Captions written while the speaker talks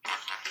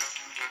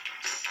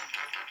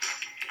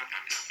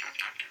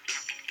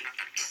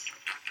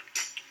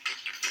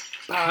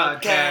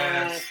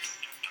Podcast.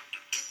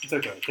 It's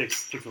okay. It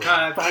takes a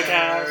while.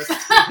 Podcast.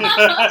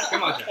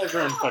 Come on, Jeff.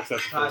 Everyone fucks up the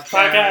first.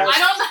 Podcast.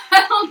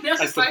 I don't know.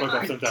 I still fuck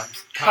up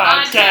sometimes.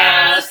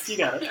 Podcast. You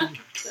got it.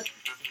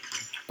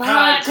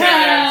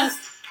 Podcast.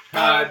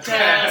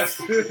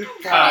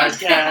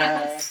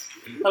 Podcast.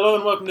 Hello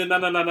and welcome to Na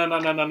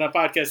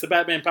Podcast, the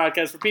Batman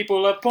podcast for people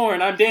who love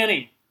porn. I'm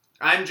Danny.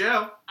 I'm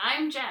Joe.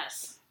 I'm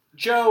Jess.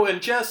 Joe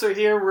and Jess are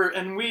here,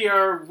 we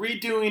are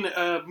redoing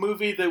a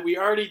movie that we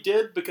already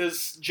did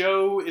because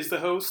Joe is the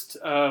host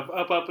of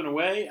Up, and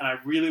Away, and I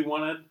really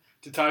wanted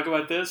to talk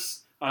about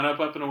this on Up,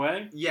 and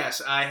Away.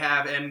 Yes, I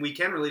have, and we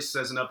can release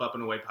this as an Up,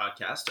 and Away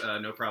podcast.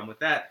 No problem with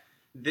that.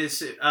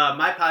 This,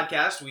 my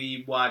podcast,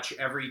 we watch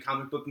every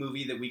comic book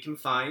movie that we can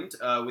find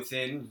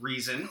within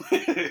reason,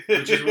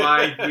 which is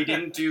why we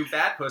didn't do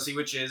Bat Pussy,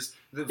 which is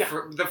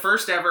the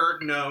first ever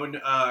known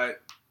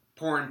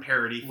porn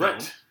parody film.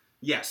 Right.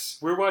 Yes.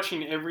 We're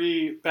watching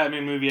every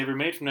Batman movie ever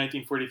made from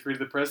 1943 to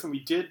the present. We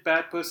did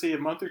Bat Pussy a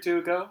month or two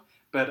ago,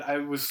 but I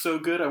was so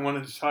good I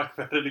wanted to talk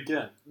about it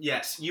again.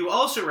 Yes. You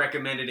also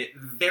recommended it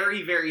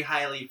very, very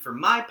highly for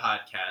my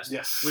podcast,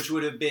 yes, which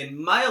would have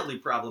been mildly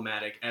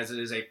problematic as it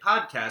is a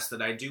podcast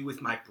that I do with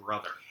my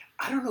brother.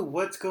 I don't know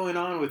what's going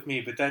on with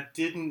me, but that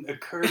didn't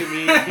occur to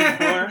me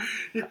anymore.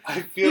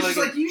 I feel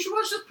like you should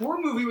watch this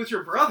porn movie with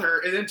your brother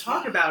and then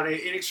talk about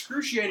it in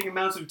excruciating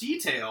amounts of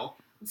detail.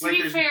 To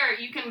be fair,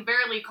 you can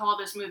barely call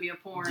this movie a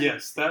porn.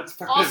 Yes, that's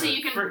part also, of it.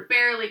 you can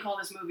barely call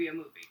this movie a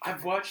movie.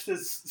 I've watched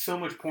so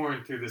much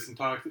porn through this and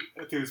talked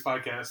through this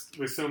podcast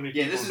with so many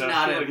people. Yeah, this is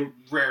not a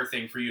rare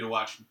thing for you to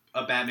watch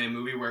a Batman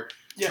movie where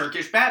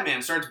Turkish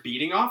Batman starts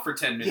beating off for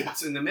 10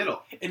 minutes in the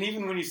middle. And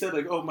even when you said,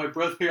 oh, my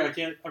brother,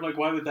 I'm like,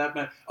 why would that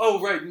matter? Oh,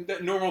 right,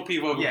 normal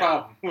people have a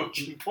problem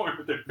watching porn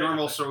with their family.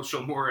 Normal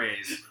social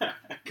mores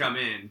come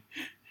in.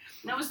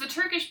 Now, was the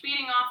Turkish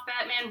beating off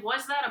Batman,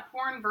 was that a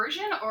porn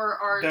version, or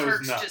are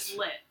Turks just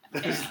lit?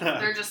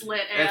 They're just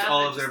lit. It's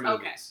all of their movies.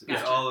 Okay, it's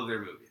gotcha. all of their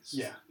movies.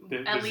 Yeah.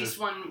 At least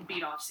one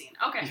beat-off scene.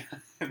 Okay.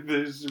 I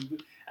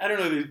don't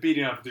know if there's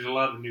beating off, but there's a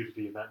lot of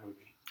nudity in that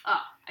movie.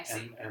 Ah, I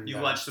see. And you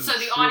watched some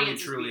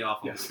truly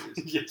awful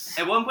movies. Yes.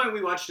 At one point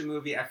we watched a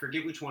movie, I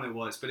forget which one it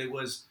was, but it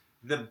was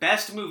the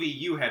best movie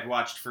you had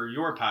watched for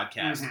your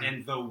podcast,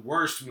 and the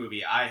worst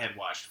movie I had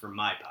watched for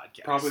my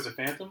podcast. Probably The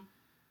Phantom?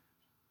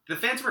 The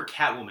Phantom or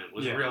Catwoman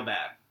was real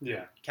bad.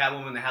 Yeah.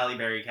 Catwoman, the Halle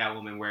Berry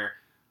Catwoman, where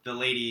the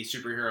lady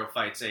superhero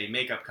fights a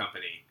makeup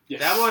company.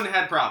 Yes. That one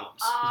had problems.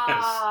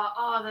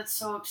 Oh, that's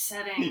so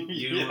upsetting.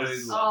 You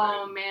would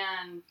love it.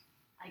 Man.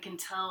 I can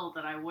tell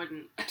that I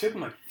wouldn't. It took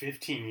them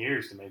 15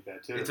 years to make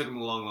that, too. It took them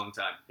a long, long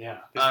time. Yeah.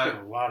 They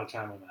spent a lot of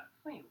time on that.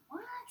 Wait,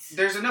 what?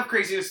 There's enough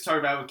craziness to talk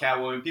about with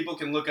Catwoman. People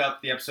can look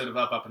up the episode of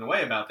Up, and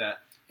Away about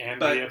that. And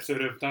the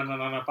episode of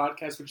Na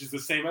Podcast, which is the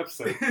same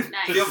episode.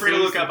 Nice. Feel free to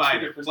look up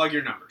either. Plug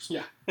your numbers.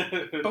 Yeah.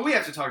 But we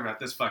have to talk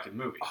about this fucking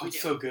movie. Oh, it's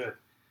so good.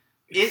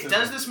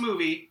 This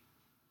movie,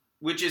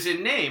 which is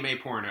in name a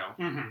porno,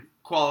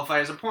 qualify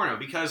as a porno?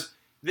 Because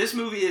this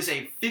movie is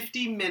a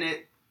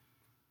 50-minute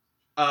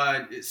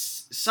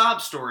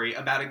sob story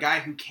about a guy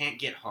who can't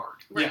get hard.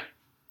 Right. Yeah.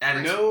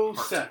 And no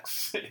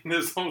sex in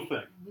this whole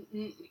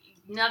thing.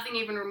 Nothing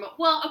even remote.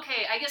 Well,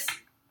 okay, I guess...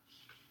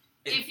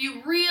 If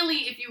you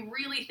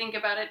really think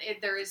about it,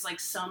 there is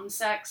some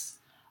sex,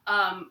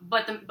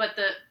 but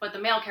the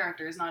male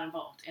character is not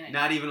involved in it.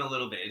 Not even a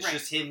little bit. It's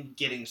just him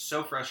getting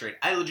so frustrated.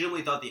 I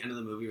legitimately thought the end of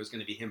the movie was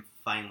going to be him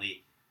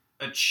finally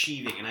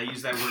achieving, and I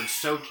use that word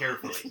so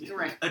carefully.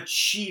 Right.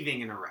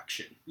 Achieving an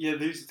erection. Yeah,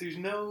 there's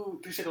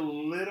a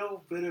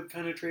little bit of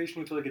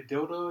penetration with a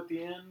dildo at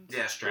the end.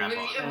 Yeah, strap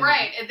on.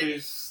 Right.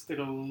 There's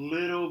a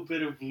little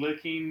bit of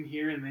licking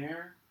here and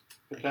there.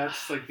 But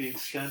that's the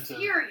extent of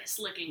furious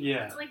licking.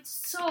 Yeah. It's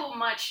so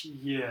much.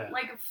 Yeah.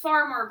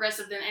 Far more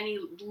aggressive than any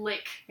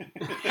lick should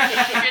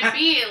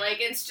be.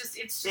 It's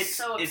just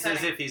so upsetting. It's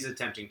as if he's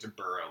attempting to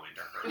burrow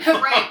into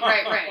her.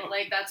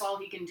 Right. That's all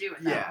he can do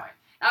at that point.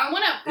 Now, I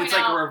want to point out... It's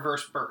like a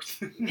reverse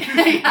birth.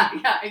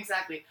 yeah,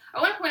 exactly.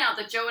 I want to point out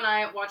that Joe and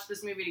I watched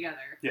this movie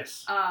together.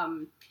 Yes.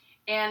 And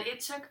it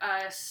took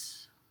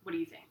us, what do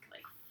you think?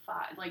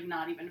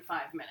 Not even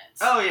 5 minutes.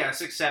 Oh yeah,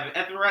 6, 7.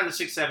 At around the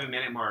 6-7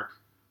 minute mark.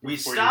 We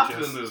stopped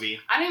the movie.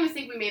 I don't even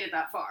think we made it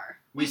that far.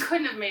 We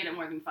couldn't have made it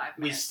more than 5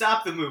 minutes. We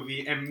stopped the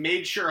movie and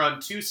made sure on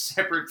 2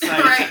 separate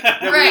sites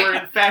that we were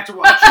in fact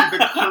watching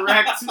the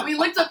correct... We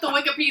looked up the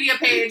Wikipedia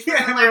page. We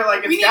were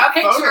like, it's got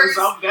photos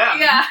of them.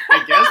 Yeah.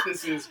 I guess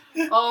this is...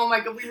 Oh my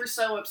god, we were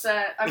so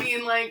upset. I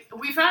mean,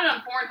 we found it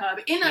on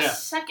Pornhub in a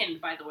second,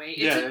 by the way.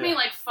 It took me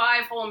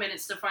 5 whole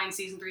minutes to find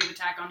Season 3 of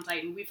Attack on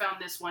Titan. We found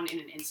this one in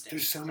an instant.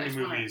 There's so many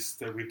movies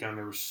that we've done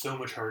that were so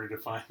much harder to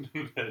find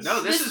than this.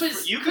 No, this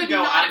is... You could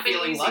go, I'm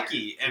feeling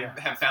lucky, and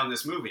have found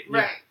this movie.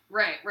 Right.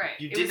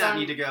 You did not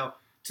need to go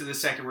to the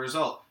second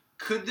result.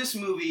 Could this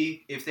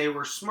movie, if they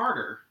were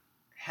smarter,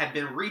 had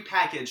been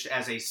repackaged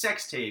as a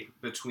sex tape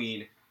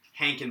between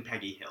Hank and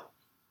Peggy Hill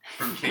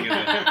from King of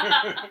the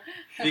Hill?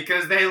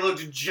 Because they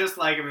looked just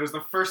like him. It was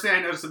the first thing I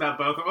noticed about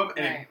both of them,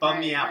 and it bummed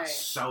me out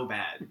so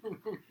bad.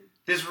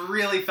 This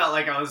really felt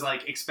like I was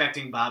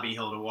expecting Bobby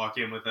Hill to walk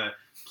in with a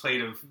plate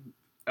of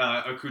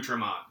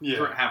accoutrement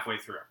halfway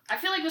through. I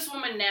feel like this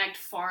woman nagged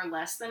far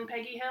less than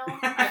Peggy Hill.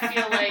 I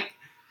feel like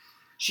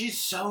she's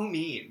so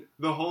mean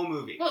the whole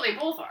movie. Well, they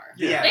both are.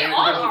 Yeah, they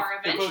all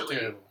are They're both eventually.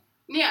 terrible.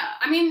 Yeah,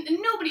 I mean,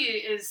 nobody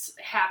is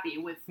happy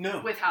with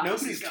how this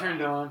nobody's is turned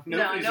going. on.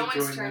 No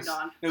Nobody's one's turned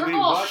on. Nobody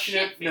They're all watching it.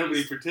 shit-faced.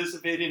 Nobody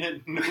participating in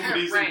it.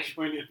 Nobody's Right.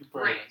 enjoying it.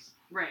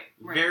 Right.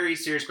 Very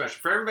serious question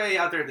for everybody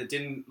out there that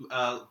didn't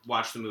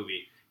watch the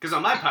movie. Because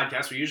on my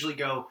podcast, we usually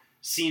go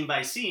scene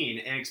by scene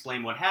and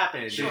explain what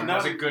happened. Sure. And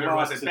was it good or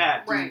was it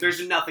bad? Right.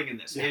 There's nothing in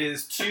this. Yeah. It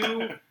is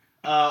two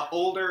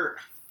older,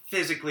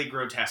 physically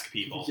grotesque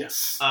people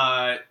Yes.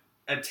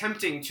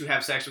 attempting to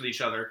have sex with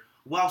each other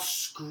while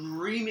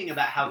screaming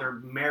about how their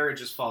marriage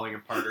is falling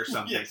apart or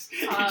something. Yes.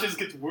 It just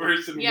gets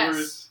worse and yes.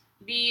 worse.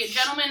 The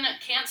gentleman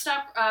can't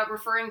stop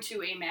referring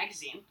to a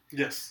magazine.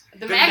 Yes.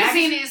 The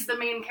magazine is the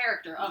main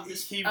character of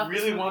this. He of this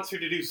really movie. wants her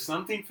to do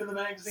something for the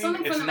magazine.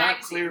 Something for it's the not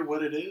magazine. clear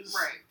what it is.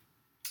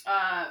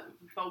 Right.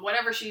 But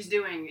whatever she's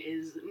doing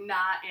is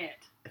not it.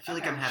 I feel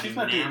like Okay. I'm having She's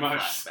not doing man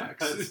much.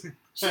 flashbacks.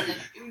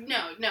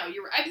 No,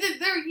 you're right.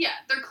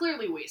 They're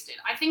clearly wasted.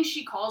 I think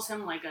she calls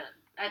him like a.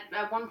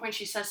 At one point,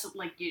 she says something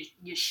like "you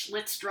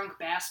Schlitz drunk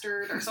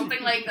bastard" or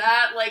something like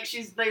that. Like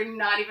they're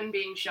not even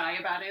being shy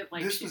about it.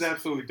 Like This was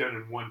absolutely done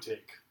in one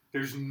take.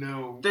 There's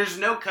no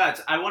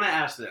cuts. I want to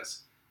ask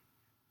this.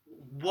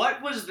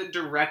 What was the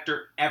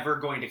director ever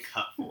going to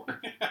cut for?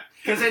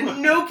 Because at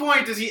no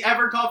point does he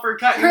ever call for a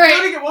cut, Right.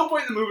 including at one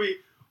point in the movie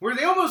where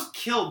they almost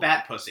kill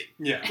Bat Pussy.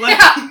 Yeah. Like,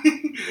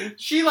 she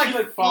She, like,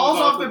 falls falls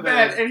off off the the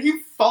bed bed. and he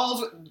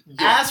falls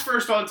Yeah. ass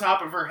first on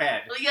top of her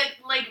head.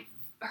 like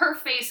her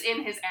face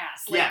in his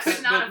ass. Like Yes.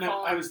 could not have No,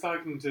 fallen. I was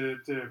talking to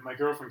my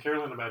girlfriend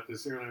Carolyn about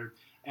this earlier,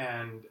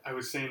 and I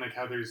was saying like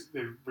how they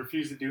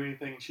refuse to do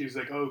anything. And she was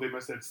like, "Oh, they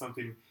must have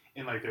something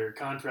in like their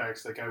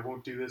contracts, like I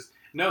won't do this."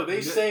 No,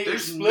 they say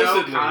There's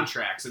explicitly. no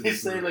contracts in They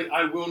this say movie. like,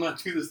 "I will not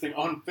do this thing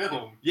on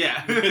film."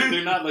 Yeah.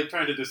 They're not like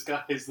trying to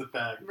disguise the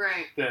fact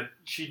Right. that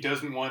she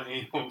doesn't want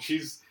anal.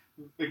 She's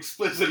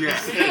explicitly Yeah.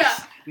 says Yeah.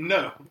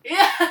 no.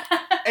 Yeah.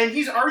 And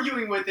he's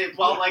arguing with it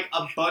while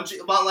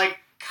while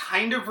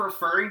kind of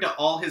referring to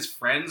all his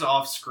friends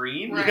off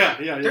screen. Right.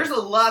 Yeah. There's a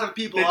lot of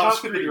people They off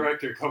talked to the screen.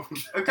 director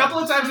A couple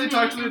of times they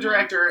talked to the Mhm.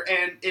 director,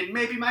 and it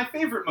may be my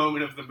favorite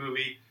moment of the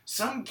movie.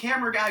 Some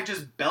camera guy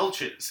just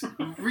belches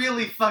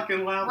really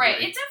fucking loudly. Right.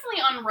 It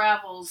definitely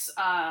unravels.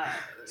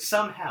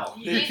 Somehow.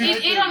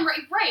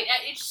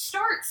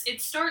 It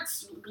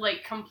starts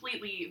like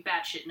completely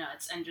batshit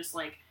nuts and just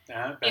like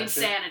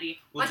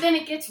insanity, Well, but then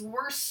it gets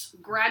worse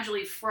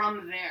gradually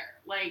from there.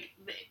 Like,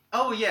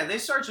 Oh yeah, they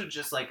start with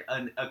just like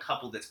a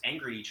couple that's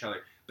angry at each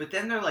other, but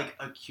then they're like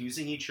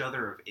accusing each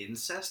other of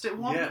incest at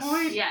one Yes.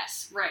 point.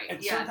 yes, right,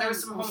 And yeah. There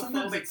was some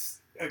sometimes homophobic.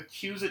 it's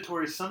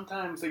accusatory.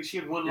 Sometimes, like she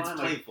had one It's line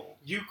like, playful.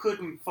 "You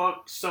couldn't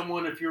fuck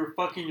someone if you were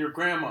fucking your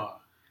grandma."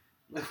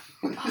 What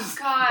Oh, does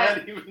God.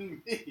 that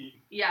even mean?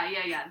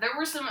 Yeah. There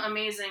were some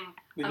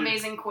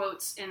amazing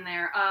quotes in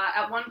there.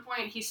 At one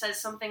point, he says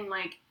something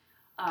like,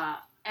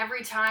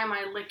 "Every time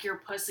I lick your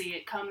pussy,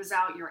 it comes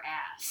out your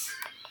ass."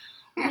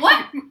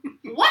 What?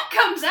 What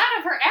comes out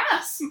of her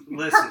ass?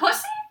 Listen, Her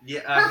pussy?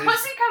 yeah, Her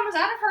pussy comes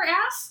out of her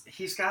ass?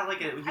 He's got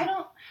like I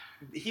don't.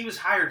 he was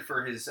hired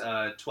for his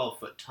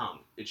 12-foot tongue.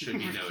 It should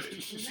be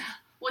noted.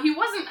 Well, he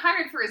wasn't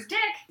hired for his dick.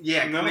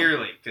 Yeah, No.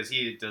 clearly, because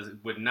he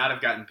would not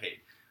have gotten paid.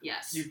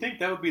 Yes. You'd think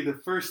that would be the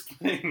first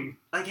thing.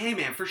 Like, hey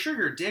man, for sure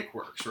your dick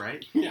works,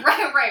 right? Yeah. Right.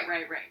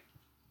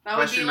 That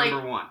Question would be like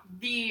number one.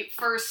 the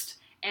first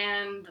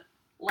and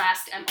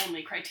last and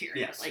only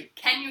criteria. Yes. Like,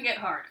 can you get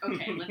hard?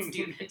 Okay, let's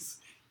do this.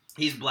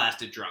 He's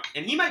blasted drunk,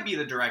 and he might be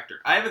the director.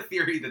 I have a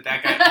theory that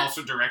guy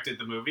also directed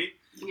the movie,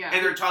 Yeah.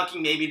 and they're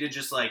talking maybe to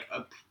just like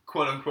a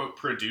quote unquote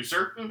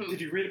producer. Mhm.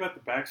 Did you read about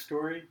the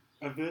backstory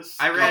of this?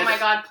 I read- Oh my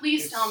god,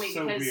 please It's tell me,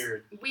 so because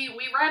weird. we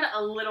read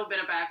a little bit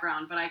of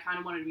background, but I kind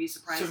of wanted to be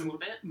surprised So- a little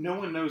bit. No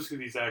one knows who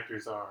these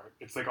actors are.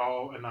 It's like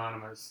all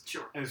anonymous.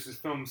 Sure. And this was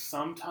filmed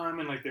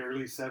sometime in like the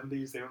early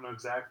 70s. They don't know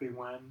exactly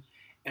when.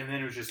 And then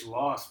it was just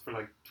lost for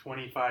like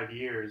 25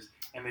 years.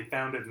 And they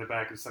found it in the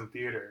back of some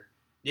theater.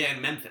 Yeah,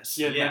 in Memphis.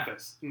 Yeah,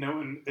 Memphis. No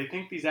one. They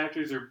think these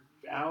actors are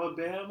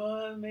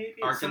Alabama,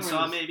 maybe? Arkansas,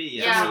 Somewhere in maybe.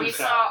 Yeah, Yeah, we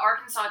South. saw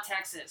Arkansas,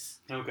 Texas,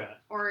 this- Okay.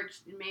 or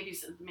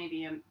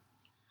maybe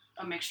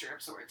a mixture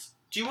of sorts.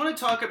 Do you want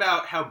to talk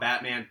about how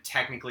Batman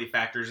technically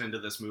factors into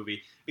this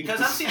movie? Because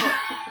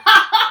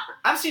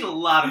I've seen a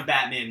lot of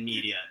Batman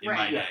media in my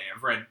Right. day.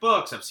 I've read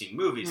books, I've seen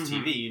movies, Mhm.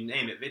 TV, you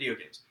name it, video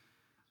games.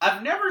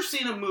 I've never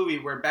seen a movie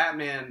where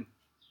Batman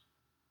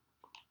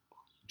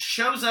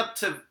shows up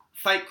to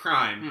fight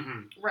crime,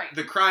 Mm-hmm. Right.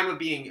 the crime of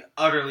being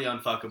utterly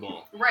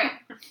unfuckable. Right.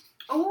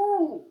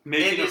 Oh.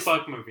 Making It a is-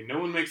 fuck movie. No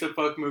one makes a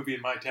fuck movie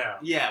in my town.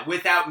 Yeah,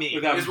 without me.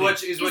 Without is me. what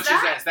she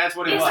that- says. That's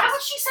what it Is was. that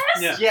what she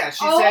says? Yeah. Yeah,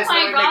 she Oh says my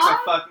no one makes a God.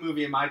 fuck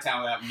movie in my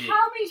town without me.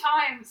 How many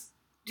times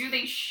do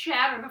they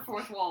shatter the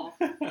fourth wall?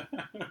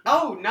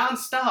 Oh,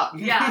 nonstop.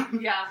 Yeah.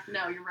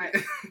 No, you're right.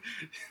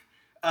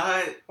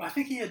 I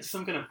think he had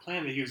some kind of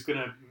plan that he was going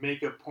to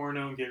make a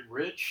porno and get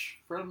rich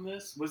from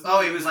this. He was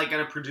like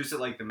going to produce it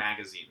like the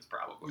magazines,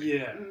 probably.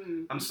 Yeah.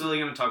 I'm slowly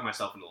going to talk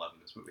myself into loving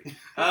this movie.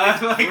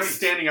 Great.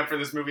 Standing up for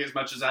this movie as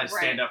much as I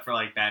stand up for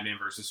like Batman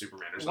versus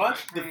Superman or something.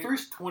 Watch the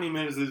first 20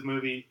 minutes of this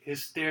movie,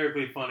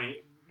 hysterically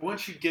funny.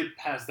 Once you get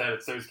past that,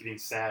 it starts getting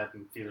sad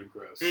and feeling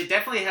gross. It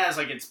definitely has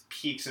like its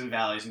peaks and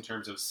valleys in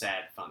terms of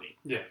sad funny.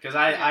 Yeah. Because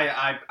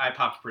I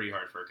popped pretty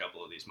hard for a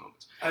couple of these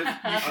moments.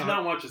 You should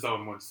not watch this all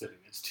in one sitting.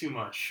 It's too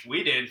much.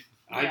 We did.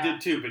 I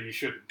did too, but you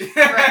shouldn't.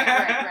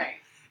 Right.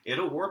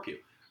 It'll warp you.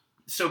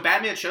 So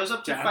Batman shows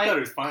up to fight I thought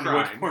it was fine crime.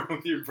 to watch porn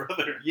with your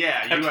brother.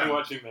 Yeah, you after were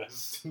watching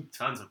this.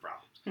 Tons of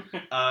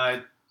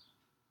problems.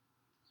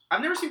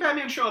 I've never seen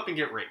Batman show up and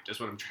get raped, is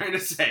what I'm trying to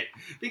say.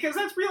 Because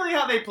that's really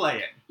how they play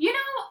it. You know,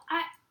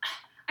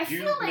 I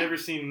feel You've like... never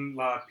seen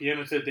La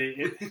Pianista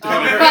de...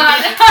 Oh,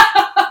 God.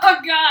 Oh,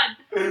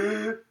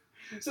 God.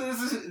 So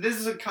this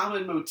is a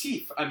common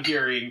motif I'm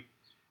hearing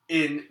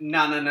in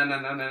na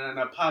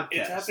podcast.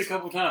 It's happened a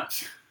couple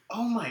times.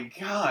 Oh my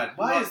god!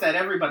 Why is that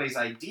everybody's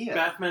idea?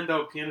 Batman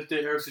del Pianista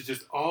de Eros is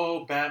just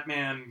all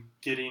Batman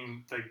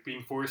being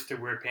forced to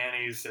wear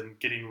panties and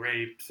getting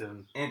raped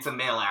and it's a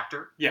male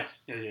actor. Yeah.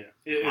 Wow.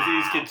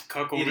 These kids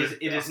cuckolded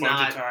It is a bunch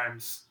not of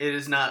times. It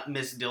is not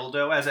Miss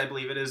Dildo as I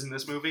believe it is in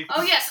this movie.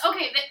 Oh, yes.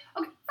 Okay.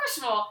 First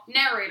of all,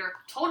 narrator,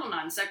 total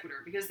non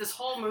sequitur, because this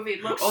whole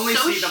movie looks Only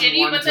so see them shitty,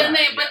 one but then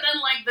time,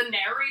 like the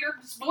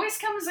narrator's voice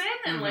comes in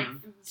and like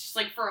just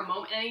like for a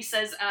moment, and he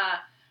says,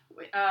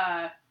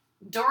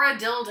 Dora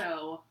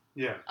Dildo.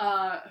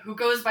 Yeah. Who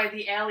goes by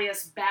the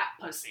alias Bat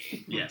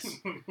Pussy. Yes.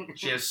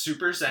 She has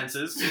super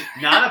senses.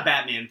 Not a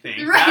Batman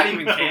thing. Right. Not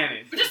even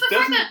canon. But just the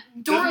fact that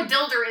Dora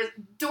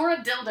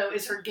Dildo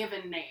is her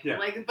given name. Yeah.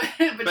 Like, but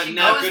she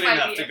not goes good by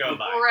enough the, to go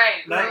by.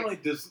 Right. Not Right.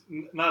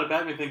 only not a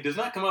Batman thing, does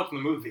not come up in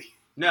the movie.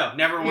 No,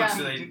 never once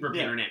Yeah. do they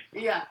repeat her name.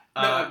 Yeah.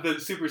 No, the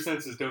super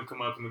senses don't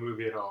come up in the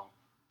movie at all.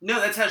 No,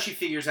 that's how she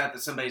figures out that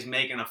somebody's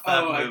making a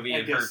fuck movie I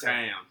in her guess so.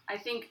 town. I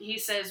think he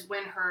says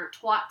when her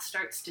twat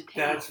starts to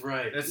tingle. That's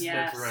right. That's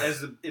Yes.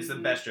 It's the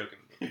best joke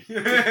in the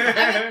movie.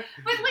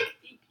 But like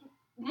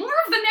more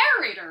of the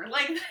narrator.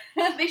 Like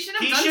they should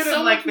have He done should so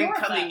have like much been more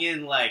coming of that.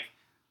 in like,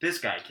 this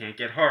guy can't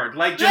get hard.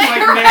 Like just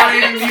like Right.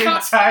 narrating the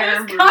entire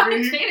Just movie.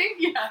 commentating,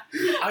 yeah.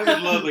 I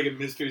would love like a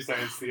Mystery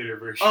Science Theater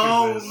version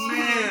Oh of this.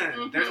 man,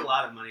 Mhm. there's a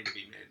lot of money to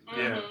be made.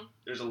 Yeah. Mhm.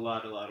 There's a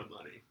lot of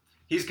money.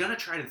 He's gonna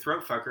try to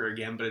throat fuck her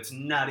again, but it's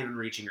not even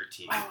reaching her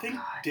teeth. I think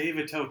God. Dave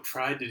Attell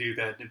tried to do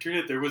that, and it turned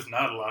out there was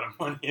not a lot of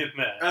money in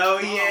that. Oh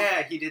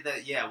yeah, he did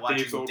that. Yeah, watching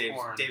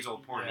Dave's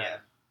old porn. Yeah.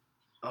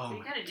 Oh You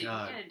my gotta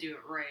god. do it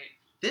right.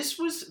 This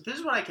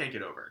is what I can't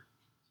get over.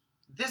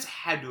 This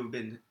had to have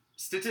been,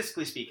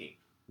 statistically speaking,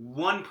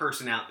 one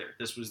person out there.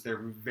 This was their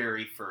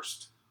very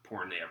first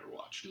porn they ever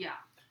watched. Yeah.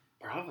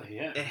 Probably,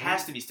 yeah. It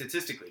has to be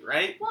statistically,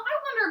 right? Well,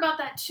 I wonder about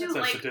that too. That's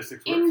how Like,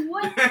 statistics work. in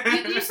what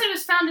you said it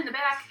was found in the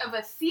back of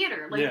a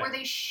theater. Like, Yeah. were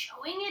they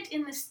showing it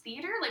in this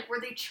theater? Like,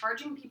 were they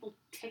charging people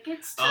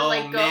tickets to Oh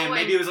like go man, and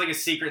maybe it was like a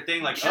secret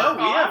thing. Like, jerk oh,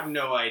 we off? have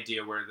no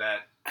idea where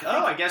that. I Oh,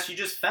 think I guess you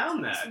just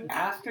found that.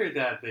 after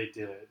that they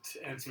did it,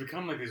 and it's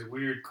become like this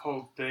weird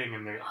cult thing,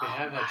 and they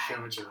have that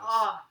show into this.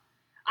 Oh,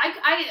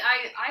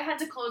 I had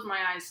to close my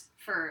eyes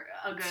for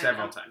a good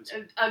Several times.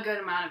 a good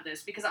amount of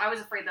this because I was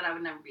afraid that I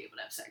would never be able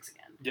to have sex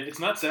again. Yeah, it's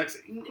not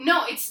sexy.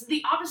 No, it's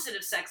the opposite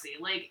of sexy.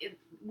 Like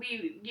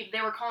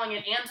they were calling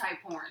it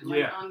anti-porn, like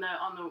Yeah. on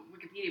the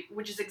Wikipedia,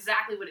 which is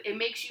exactly what it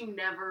makes you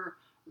never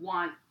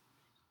want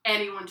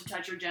anyone to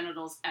touch your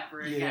genitals ever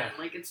again. Yeah.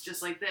 Like it's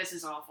just like this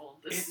is awful.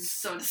 This It's- is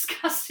so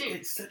disgusting.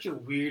 It's such a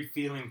weird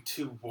feeling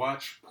to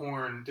watch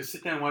porn, to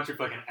sit down and watch it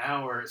for like an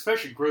hour,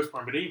 especially gross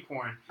porn, but any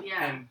porn,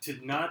 Yeah. and to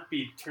not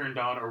be turned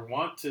on or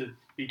want to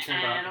be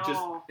turned on. At and just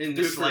all. In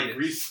do the it for slightest.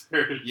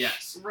 research.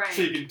 Yes. Right.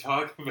 So you can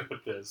talk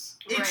about this.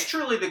 It's Right.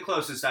 truly the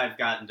closest I've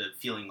gotten to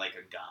feeling like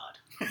a god.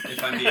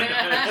 If I'm being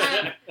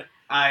honest.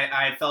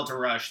 I felt a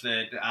rush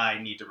that I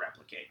need to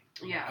replicate.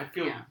 Yeah. I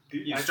feel yeah.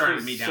 You I started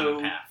feel me down so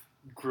the path.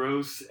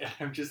 gross, and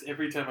I'm just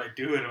every time I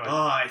do it, I'm like, Oh,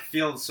 I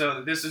feel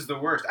so. This is the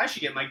worst. I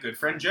should get my good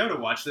friend Joe to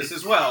watch this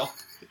as well.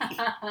 Joe,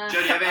 do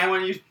you have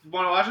anyone you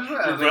want to watch this with?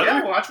 I Your was like, brother?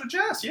 yeah, watch with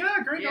Jess. Yeah,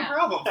 great, Yeah. no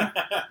problem.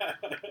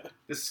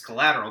 This is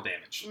collateral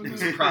damage.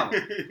 It's a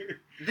problem.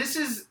 This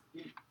is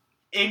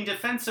in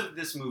defense of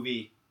this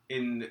movie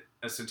in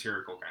a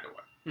satirical kind of way.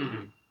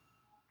 Mhm.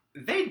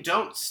 They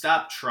don't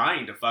stop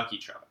trying to fuck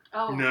each other.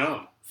 Oh.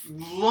 No.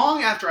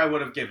 Long after I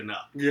would have given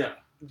up. Yeah.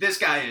 This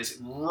guy is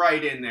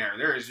right in there.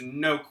 There is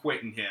no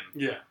quitting him.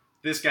 Yeah.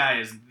 This guy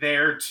is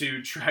there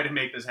to try to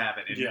make this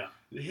happen. And Yeah.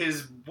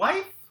 his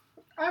wife,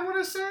 I want to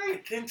I say,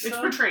 think so. it's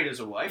portrayed as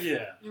a wife.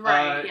 Yeah.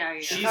 Right. Yeah.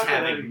 Yeah. She's Talk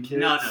about having kids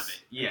none of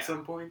it. Yeah. At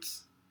some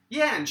points.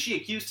 Yeah, and she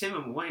accused him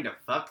of wanting to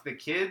fuck the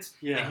kids,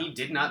 Yeah. and he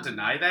did not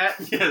deny that.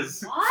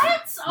 Yes.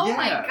 What? Oh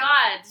my Yeah.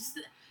 god! Just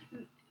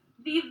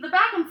the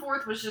back and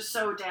forth was just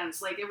so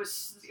dense. Like it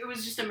was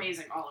just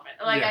amazing. All of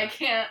it. Like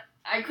Yeah.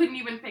 I couldn't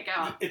even pick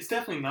out. It's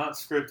definitely not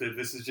scripted.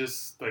 This is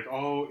just like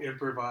all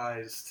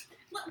improvised.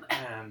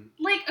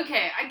 Like,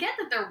 okay, I get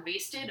that they're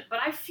wasted, but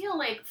I feel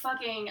like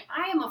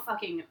I am a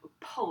fucking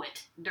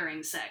poet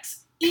during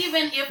sex,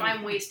 even if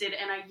I'm wasted,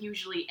 and I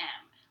usually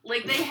am.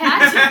 Like, they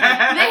had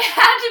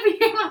to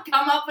be able to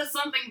come up with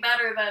something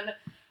better than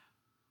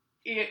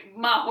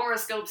my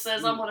horoscope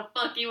says I'm gonna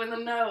fuck you in the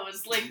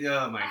nose. Like,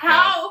 oh my god.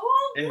 How?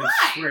 Why?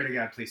 I swear to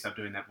God, please stop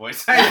doing that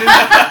voice.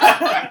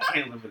 I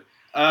can't live with it.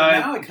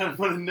 Now I kind of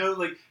want to know,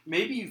 like,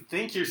 maybe you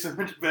think you're so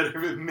much better,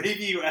 but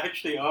maybe you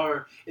actually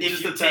are. It's if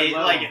just you at that take,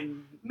 level. like,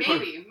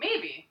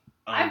 Maybe.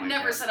 oh I've my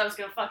never God. said I was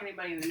gonna fuck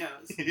anybody in the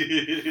nose.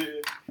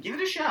 Give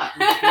it a shot.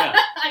 Yeah.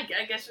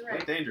 I guess you're Not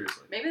right.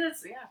 dangerously. Maybe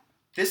that's, yeah.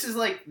 This is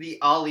like the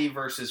Ali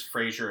versus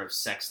Frasier of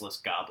sexless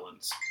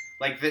goblins.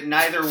 Like, that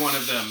neither one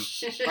of them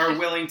are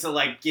willing to,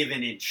 like, give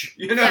an inch.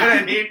 You know what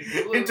I mean?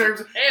 In terms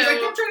of... Because I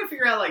kept trying to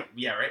figure out, like...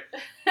 Yeah, right?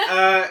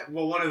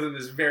 Well, one of them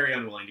is very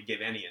unwilling to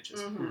give any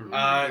inches.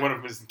 Mhm. One of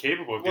them is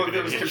incapable of One giving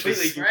of them is any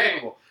completely inches.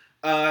 incapable.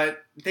 I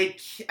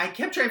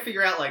kept trying to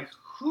figure out, like,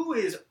 who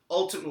is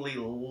ultimately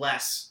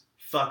less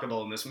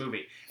fuckable in this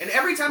movie. And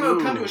every time I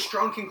would come to a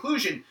strong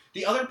conclusion,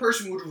 the other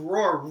person would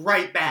roar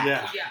right back.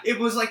 Yeah. Yeah. It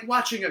was like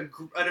watching an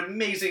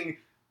amazing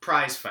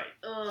prize fight.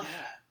 Ugh.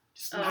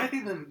 Just neither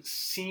of them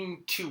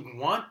seem to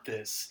want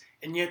this,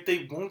 and yet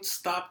they won't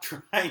stop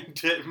trying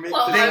to make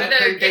Well, this.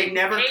 they're They getting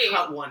never paid.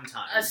 cut one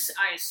time.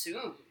 I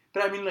assume.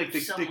 But I mean, like, the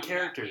Someone got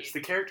characters. paid. The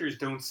characters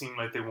don't seem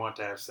like they want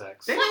to have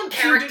sex. They What don't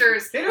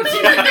characters? They don't There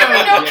seem were to know.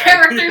 no Yeah.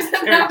 characters in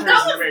that. Characters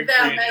That are was very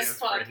them creative, as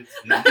fuck. phrase.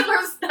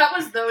 That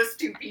was those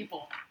two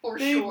people, for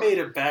They sure. made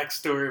a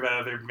backstory about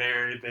how they're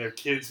married, they have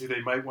kids who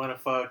they might want to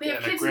fuck, They have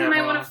and a kids who grandma.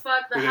 they might want to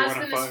fuck. The who they wanna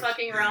husband is fuck.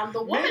 fucking around.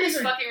 The woman Maybe is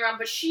they're- fucking around,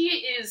 but she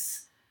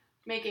is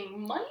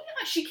making money.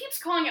 She keeps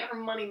calling it her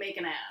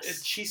money-making And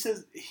ass. she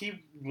says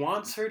he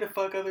wants her to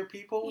fuck other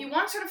people. He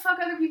wants her to fuck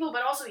other people,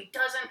 but also he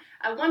doesn't.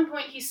 At one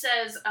point, he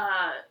says,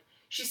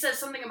 she says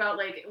something about,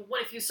 like,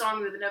 what if you saw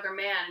me with another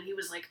man? And he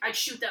was like, I'd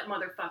shoot that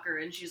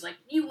motherfucker. And she's like,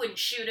 you wouldn't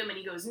shoot him. And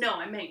he goes, no,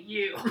 I meant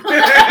you.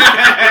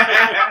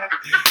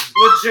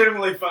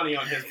 Legitimately funny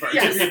on his part.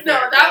 Yes, to be no,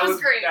 fair. that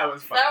was great. That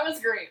was funny. That was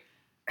great.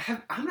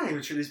 I'm not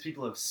even sure these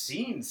people have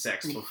seen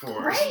sex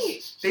before. Right.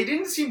 They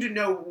didn't seem to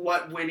know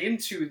what went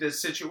into this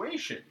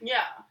situation.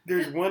 Yeah.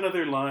 There's one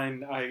other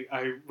line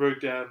I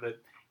wrote down that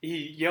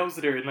he yells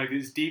at her in, like,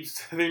 this deep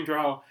southern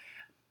drawl.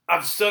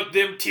 I've sucked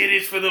them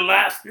titties for the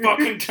last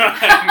fucking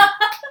time.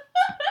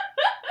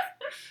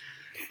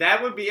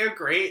 That would be a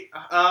great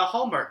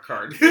Hallmark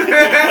card.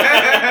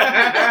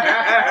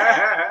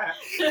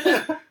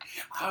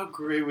 How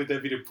great would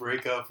that be to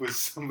break up with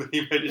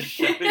somebody by just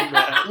shouting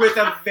that? With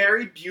a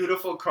very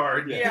beautiful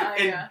card. Yeah,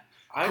 And yeah.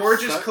 I've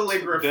Gorgeous sucked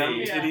calligraphy. them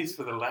Yeah. titties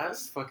for the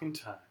last fucking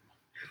time.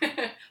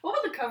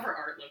 What would the cover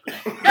art look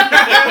like?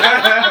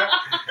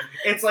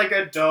 It's like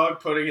a dog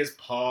putting his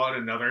paw on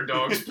another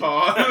dog's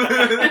paw.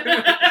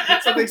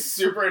 Something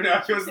super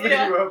innocuous, and then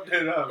Yeah. you open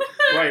it up.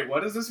 Wait,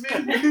 what does this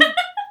mean?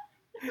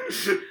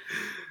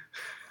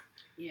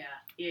 Yeah.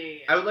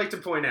 I would like to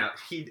point out,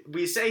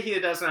 we say he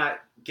does not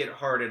get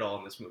hard at all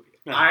in this movie.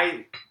 No.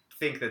 I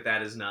think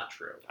that is not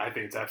true. I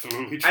think it's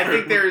absolutely true. I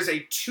think there is a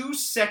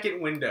 2-second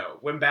window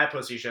when Bad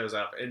Pussy shows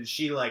up, and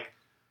she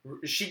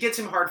gets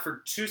him hard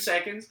for 2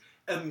 seconds,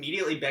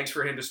 immediately begs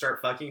for him to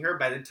start fucking her.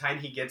 By the time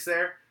he gets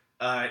there,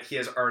 he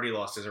has already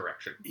lost his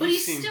erection. But He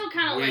he's seemed still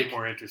kinda way like-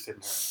 more interested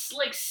in her.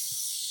 Like,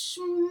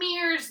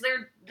 smears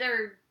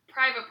their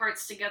private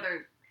parts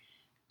together,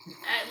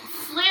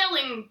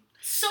 flailing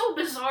so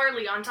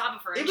bizarrely on top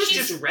of her. It And was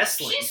she's- just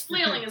wrestling. She's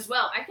flailing as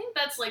well. I think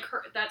that's like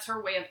that's her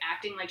way of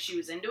acting like she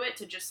was into it,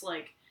 to just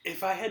like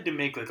If I had to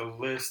make, like, a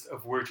list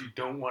of words you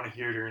don't want to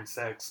hear during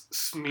sex,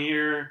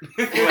 smear,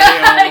 flail.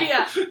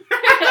 yeah.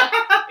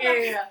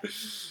 yeah.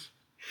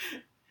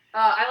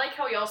 I like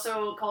how he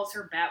also calls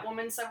her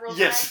Batwoman several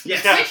Yes, times.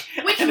 Yes.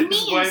 yeah. Which And his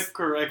means- wife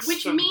corrects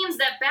Which him. means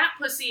that Bat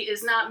Pussy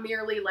is not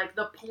merely like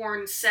the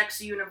porn sex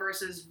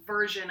universe's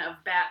version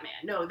of Batman.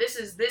 No, this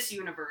is this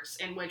universe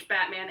in which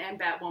Batman and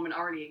Batwoman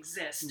already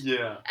exist.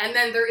 Yeah, And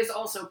then there is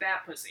also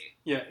Bat Pussy.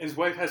 yeah. His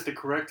wife has to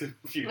correct him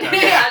a few yeah,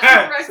 times.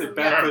 she corrects Say him,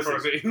 Bat yeah.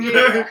 Pussy.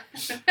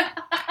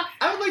 Yeah.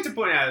 I would like to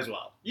point out as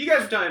well, you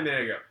guys were talking a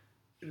minute ago,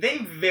 they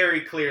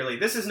very clearly,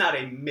 this is not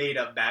a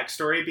made-up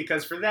backstory,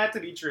 because for that to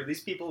be true,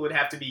 these people would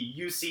have to be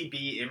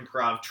UCB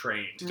improv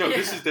trained. No,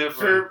 this Yeah. is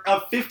definitely. For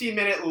a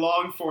 50-minute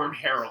long-form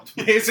Herald,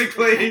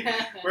 basically,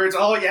 where it's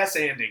all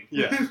yes-anding.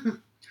 Yeah.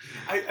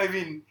 I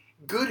mean,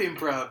 good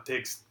improv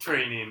takes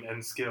training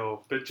and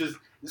skill, but just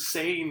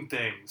saying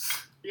things.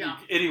 Yeah.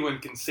 Anyone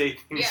can say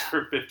things Yeah.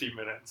 for 50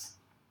 minutes.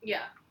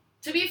 Yeah.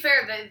 To be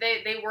fair,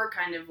 they were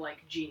kind of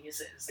like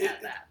geniuses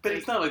at that. But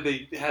it's not like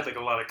they had like a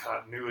lot of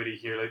continuity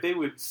here. Like they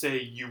would say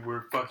you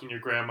were fucking your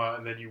grandma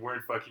and then you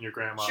weren't fucking your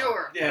grandma.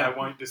 Sure. And I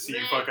want to see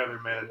you fuck other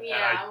men.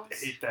 Yeah, and I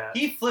hate that.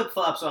 He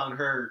flip-flops on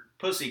her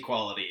pussy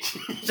quality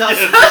Yes.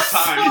 dozens Yes. of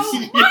times. So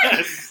what?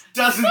 Yes.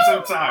 Dozens So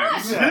of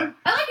times. much. Yeah.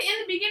 I like in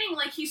the beginning,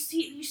 like he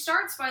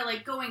starts by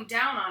like going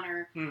down on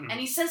her, Mhm. and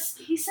he says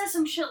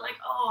some shit like,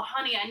 "Oh,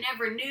 honey, I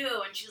never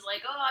knew," and she's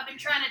like, "Oh, I've been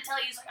trying to tell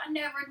you." He's like, "I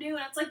never knew,"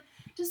 and it's like,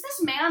 does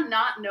this man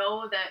not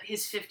know that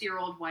his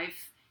 50-year-old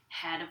wife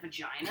had a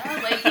vagina.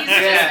 Like he's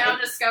just now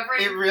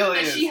discovering It really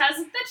that is. she has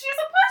a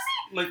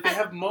pussy. Like they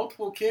have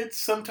multiple kids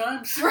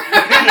sometimes.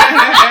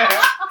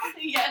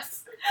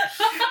 Yes.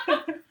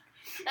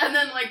 And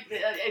then like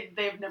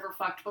they've never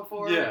fucked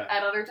before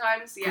at other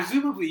times. Yeah.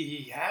 Presumably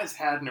he has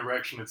had an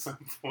erection at some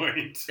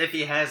point. If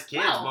he has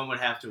kids, Well. one would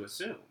have to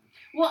assume.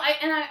 Well,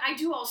 I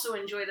do also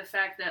enjoy the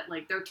fact that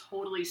like they're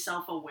totally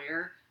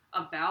self-aware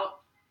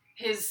about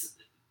his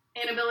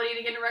inability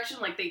to get an erection.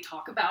 Like they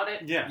talk about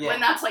it. Yeah. When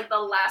that's like the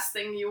last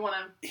thing you want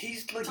to.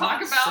 He's like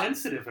Talk not about-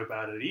 sensitive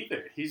about it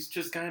either. He's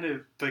just kind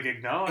of like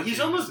acknowledging. He's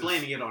almost this.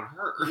 blaming it on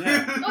her.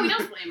 Yeah. Oh, he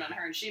does blame it on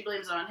her, and she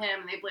blames it on him,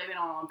 and they blame it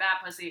all on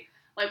Bat Pussy.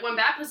 Like when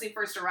Bat Pussy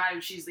first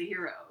arrived, she's the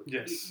hero.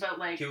 Yes. But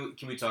like. Can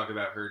we talk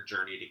about her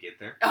journey to get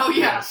there? Oh yeah.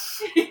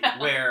 Yes. Yeah.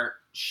 Where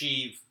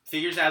she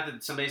figures out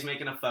that somebody's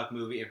making a fuck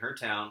movie in her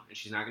town, and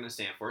she's not going to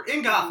stand for it.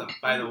 In Gotham,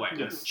 by the way.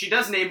 Yes. She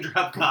does name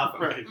drop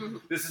Gotham. Right. Mhm.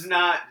 This is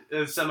not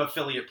some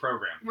affiliate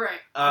program. Right.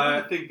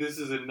 I think this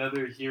is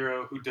another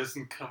hero who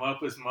doesn't come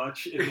up as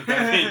much in the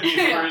Batman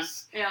Yeah.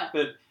 universe. Yeah.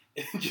 But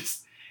it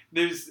just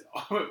there's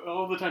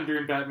all the time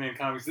during Batman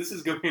comics, this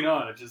is going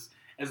on. It just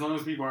as long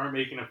as people aren't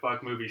making a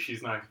fuck movie,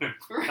 she's not going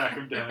to track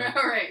him down.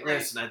 Right.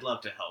 Listen, I'd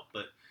love to help,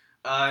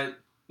 but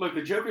Look,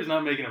 the Joker's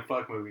not making a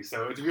fuck movie,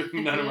 so it's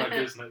really none of my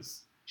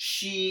business.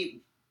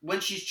 when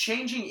she's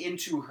changing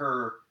into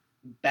her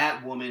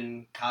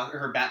Batwoman,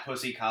 her Bat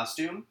Pussy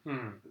costume,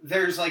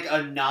 there's like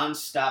a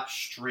non-stop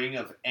string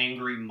of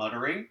angry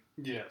muttering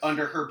Yes.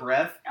 under her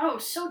breath. Oh,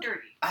 so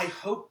dirty. I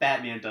hope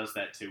Batman does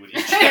that too when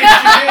he's changing.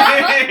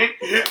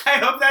 I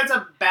hope that's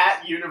a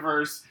Bat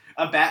universe,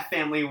 a Bat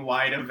family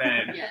wide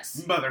event.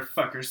 Yes.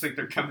 Motherfuckers think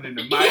they're coming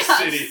into my Yeah,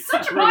 city,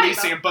 such a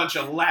releasing vibe. a bunch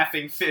of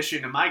laughing fish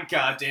into my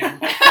goddamn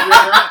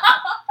river.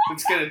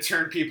 It's gonna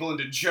turn people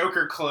into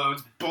Joker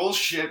clones.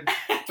 Bullshit,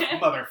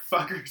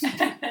 motherfuckers.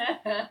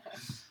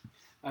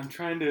 I'm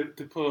trying to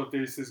pull up.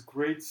 There's this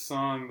great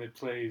song that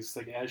plays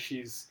like as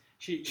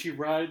she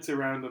rides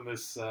around on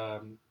this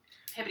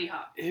Hippity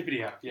hop.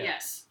 hippity hop. Yeah.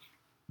 Yes.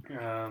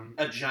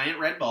 A giant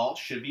red ball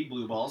should be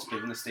blue balls,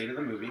 given the state of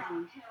the movie.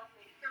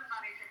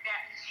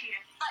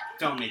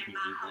 Don't make me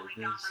relive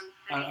this.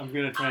 I'm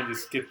gonna try and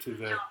just skip to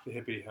the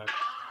hippity hop.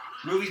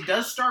 Movie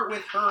does start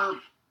with her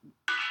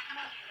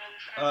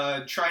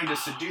trying to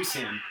seduce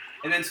him,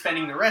 and then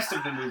spending the rest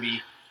of the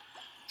movie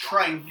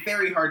trying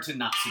very hard to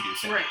not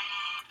seduce him. Right.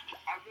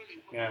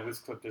 Yeah, this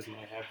clip doesn't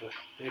really have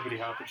the hippity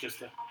hop. It's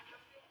just a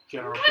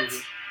general What?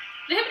 preview.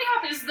 The hippity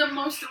hop is the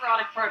most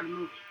erotic part of the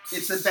movie.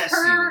 It's the best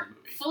scene in Her the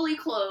movie. fully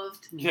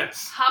clothed,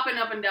 Yes. hopping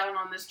up and down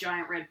on this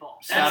giant red ball.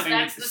 Stopping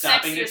That's the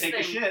stopping to sexiest take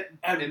a thing. shit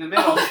And- in the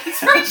middle. Oh,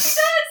 that's right, she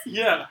does.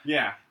 Yeah.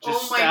 Yeah. Oh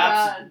Just my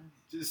stops, god.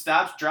 just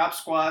stops, drops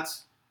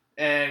squats,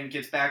 and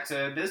gets back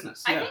to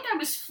business. I Yeah. think I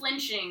was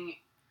flinching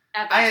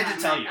at that I had time.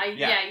 to tell you, right?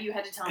 yeah. Yeah, you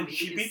had to tell And me.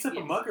 she because- beats up a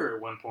yes. mugger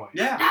at one point.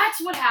 Yeah. That's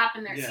what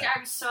happened there. Yeah.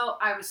 See,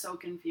 I was so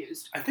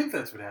confused. I think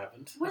that's what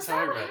happened. Was That's how I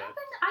that what read happened?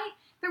 it.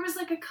 There was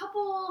like a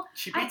couple.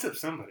 She beats up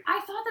somebody.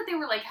 I thought that they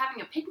were like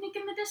having a picnic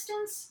in the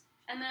distance,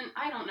 and then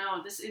I don't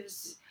know. It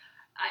was.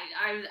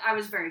 I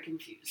was very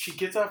confused. She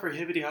gets off her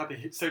hippity hop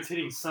and starts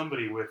hitting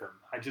somebody with him.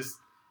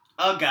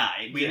 A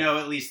guy. We Yeah. know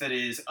at least that it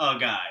is a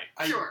guy.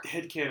 Sure. I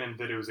headcanon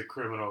that it was a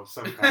criminal of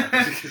some kind.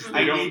 because I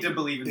they don't, need to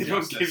believe in they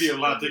don't justice. give you a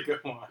lot to go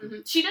on.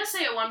 Mhm. She does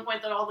say at one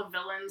point that all the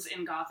villains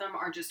in Gotham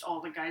are just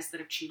all the guys that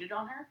have cheated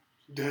on her.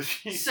 Does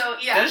she? So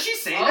yeah. Does she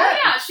say oh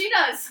that? yeah, she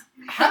does.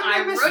 How did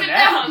I miss wrote it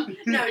that? down.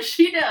 No,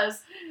 she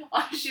does.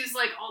 She's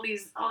like all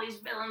these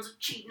villains are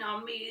cheating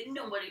on me.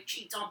 Nobody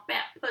cheats on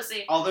Bat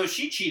Pussy. Although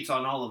she cheats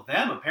on all of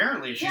them,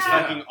 apparently. She's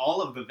Yeah. fucking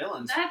all of the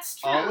villains. That's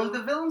true. All of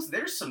the villains?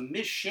 There's some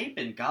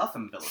misshapen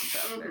Gotham villains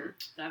out Mhm. there.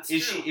 That's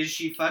Is true.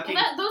 she fucking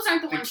Those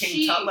aren't the the ones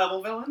King Tut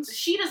level villains?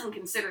 she doesn't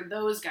consider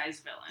those guys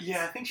villains.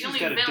 Yeah, I think The she's only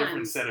got a different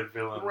villains set of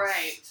villains.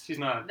 Right. She's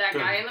not That the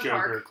guy in the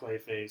Joker, park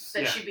Clayface.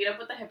 that yeah. she beat up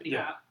with the hippity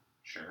Yeah. hop.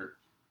 Sure.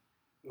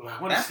 Well,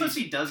 I want That to see.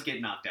 pussy does get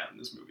knocked out in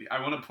this movie.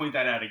 I want to point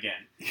that out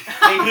again.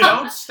 They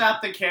don't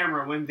stop the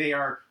camera when they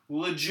are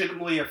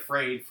legitimately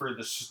afraid for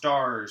the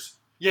stars.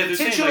 Yeah, they're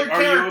saying, Titular like,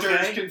 are you character's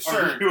okay?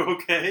 concerned. Are you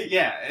okay?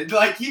 Yeah,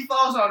 like he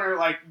falls on her,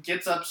 like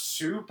gets up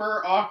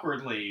super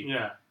awkwardly.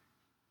 Yeah.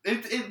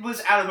 It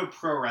was out of a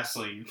pro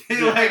wrestling.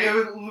 Yeah. Like it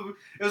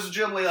was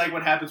legitimately like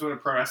what happens when a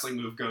pro wrestling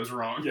move goes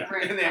wrong. Yeah.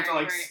 Right, and they have to right,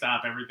 like right.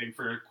 stop everything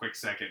for a quick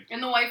second.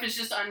 And the wife is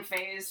just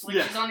unfazed. Like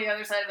Yeah. she's on the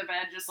other side of the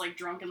bed, just like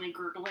drunkenly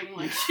gurgling,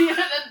 like she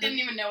didn't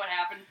even know what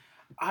happened.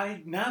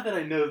 Now that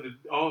I know that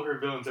all her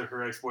villains are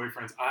her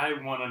ex-boyfriends, I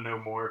want to know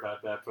more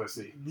about Bat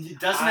Pussy.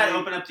 Doesn't that I-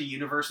 open up the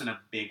universe in a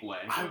big way?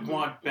 I Mhm,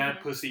 want Bat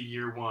mhm. Pussy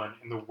Year One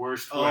in the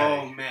worst Oh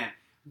way. man,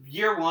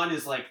 Year One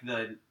is like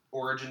the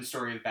origin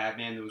story of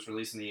Batman that was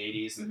released in the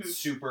 80s, and it's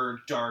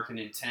super dark and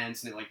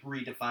intense, and it like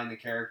redefined the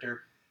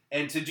character.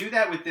 And to do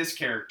that with this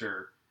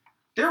character,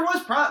 there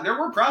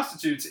were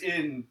prostitutes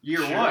in Year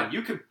Sure. One.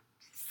 You could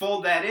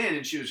fold that in,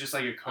 and she was just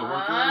like a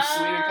coworker of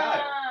Selena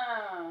Kyle.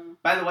 Ah.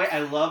 By the way, I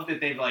love that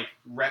they've like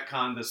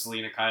retconned the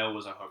Selena Kyle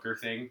was a hooker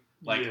thing.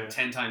 like Yeah.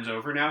 10 times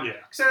over now. Yeah.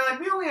 Because they're like,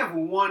 we only have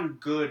one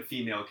good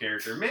female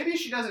character. Maybe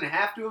she doesn't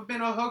have to have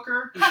been a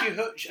hooker. Was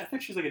I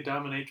think she's like a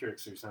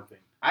dominatrix or something.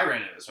 I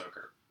read it as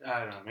hooker. I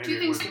don't know. Maybe Two it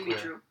things wasn't can be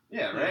clear. true.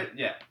 Yeah, right?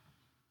 Yeah.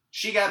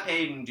 She got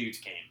paid and dudes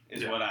came,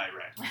 is Yeah. what I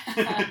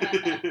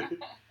read.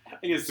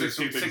 I guess those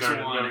two things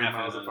aren't a one, million half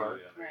miles of the apart.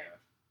 other, Right.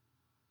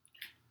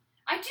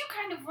 I do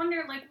kind of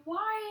wonder, like,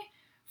 why,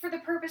 for the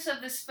purpose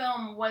of this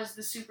film, was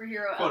the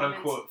superhero Quote elements...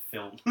 unquote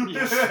film.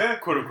 Yes.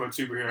 Quote unquote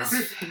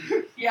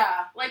superhero.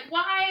 Yeah. Like,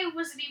 why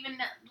was it even,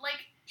 like...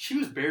 She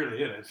was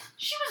barely in it.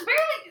 She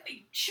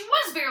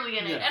was barely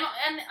in it. Yeah.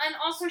 And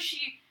also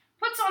she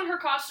puts on her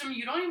costume,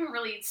 you don't even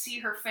really see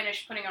her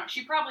finish putting on,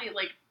 she probably,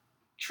 like,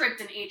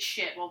 tripped and ate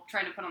shit while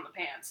trying to put on the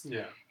pants.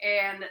 Yeah.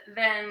 And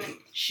then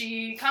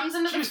she comes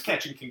into She was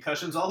catching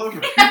concussions all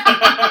over.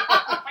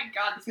 oh my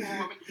god, this poor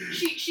woman.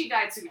 She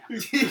died soon after.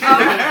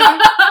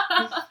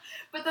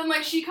 But then,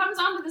 like, she comes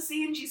onto the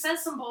scene, she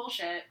says some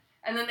bullshit,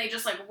 and then they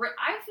just, like,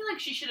 I feel like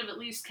she should have at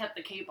least kept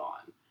the cape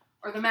on.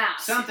 Or the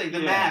mask. Something, the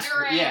Yeah. mask.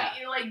 During, Yeah.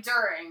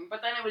 during.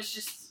 But then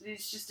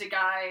it's just a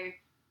guy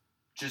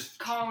Just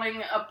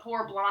calling a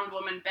poor blonde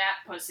woman bat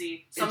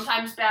pussy,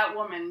 sometimes bat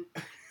woman,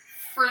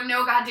 for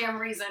no goddamn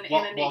reason in a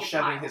while naked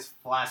shoving pile. his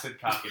flaccid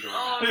cock into her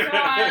Oh mouth.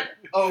 god.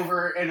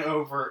 over and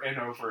over and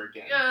over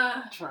again.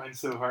 Ugh. Trying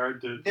so hard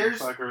to There's-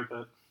 fuck her with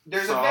that.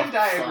 There's Soft, a Venn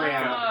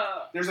diagram.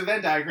 Ugh. There's a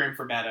Venn diagram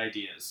for bad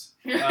ideas.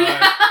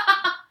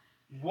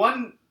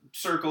 One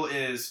circle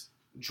is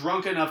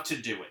drunk enough to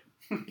do it.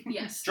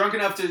 Yes. Drunk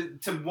enough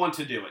to want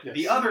to do it. Yes.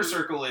 The other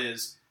circle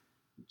is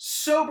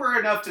sober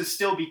enough to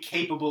still be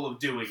capable of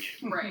doing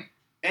it. Right.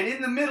 And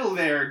in the middle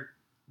there,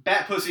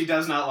 bat pussy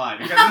does not lie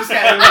because this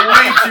guy is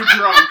way too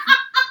drunk.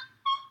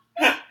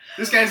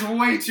 This guy's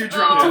way too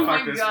drunk Oh to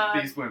my fuck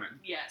God. these women.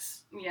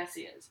 Yes. Yes,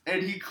 he is.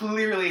 And he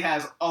clearly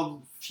has a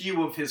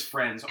few of his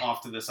friends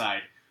off to the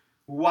side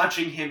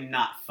watching him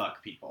not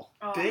fuck people.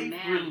 Oh, They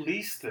man.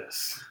 released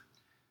this.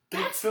 They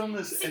That's- filmed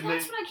this, See, and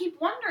that's what I keep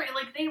wondering.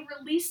 Like, they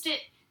released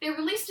it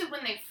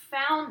when they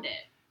found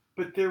it.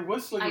 but there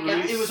was like I a guess.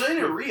 release It was in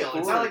a reel. It's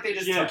before not like they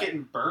just Yeah. took it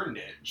and burned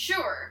it.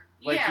 Sure.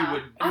 Like yeah. you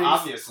would I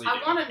obviously I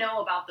do. want to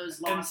know about those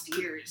And lost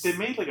years. They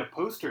made like a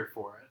poster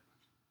for it.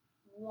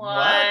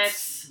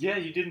 What? Yeah,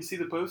 you didn't see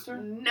the poster?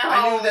 No.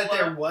 I knew that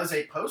there was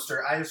a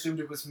poster. I assumed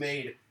it was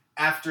made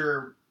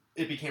after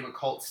it became a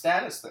cult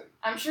status thing.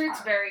 I'm sure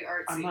it's very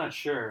artsy. I'm not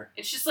sure.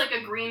 It's just like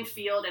a green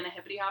field and a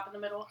hippity hop in the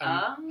middle.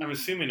 I'm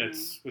assuming it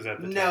was at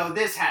the time. No,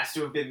 this has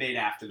to have been made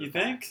after the You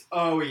fact. think?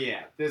 Oh,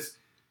 yeah. This...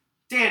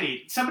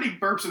 Danny, somebody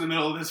burps in the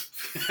middle of this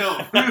film.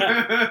 Like,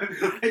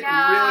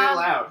 Yeah. really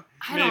loud.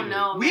 I don't Maybe.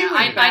 know. We Man.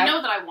 went I back-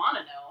 know that I want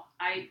to know.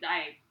 I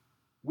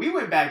We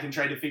went back and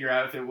tried to figure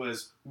out if it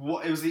was...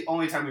 It was the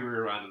only time we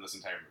were around in this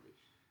entire movie.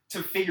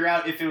 To figure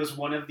out if it was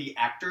one of the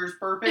actors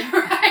burping.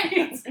 right.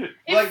 It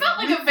Like, felt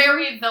like a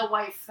very the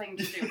wife thing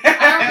to do. I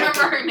don't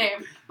remember her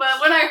name,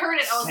 but when I heard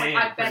it, I was like,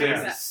 I bet Her name it's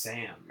is that.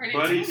 Sam. Her name's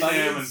Buddy, Sam.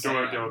 Sam, and Sam.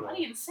 Dora Dildo.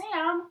 Buddy and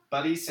Sam.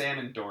 Buddy, Sam,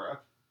 and Dora.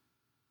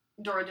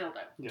 Dora Dildo.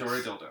 Yes.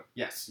 Dora Dildo.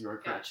 Yes, you are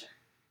correct. Gotcha.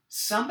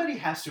 Somebody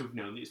has to have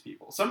known these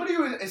people. Somebody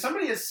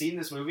has seen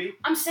this movie.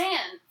 I'm saying.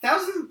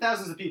 Thousands and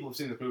thousands of people have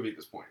seen this movie at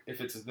this point, if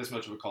it's this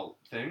much of a cult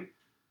thing.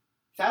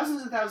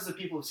 Thousands and thousands of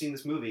people have seen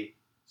this movie.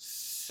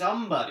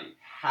 Somebody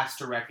has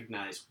to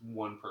recognize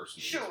one person.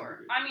 in this Sure.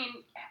 movie. I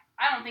mean,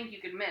 I don't think you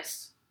could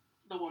miss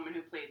the woman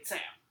who played Sam.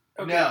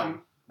 Okay, No.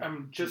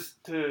 I'm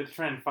just to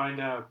try and find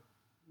out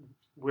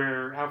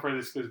how far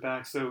this goes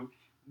back. So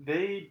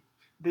I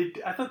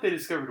thought they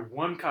discovered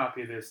one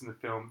copy of this in the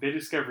film. They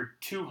discovered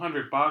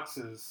 200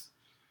 boxes.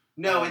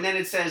 No, and then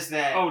it says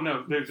that Oh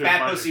no, there's a Bad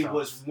bunch Pussy films.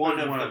 was one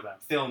There's of the them.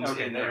 films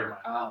Okay, in never there.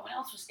 mind. Oh, what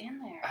else was in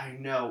there? I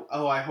know.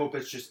 Oh, I hope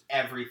it's just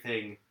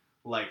everything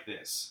like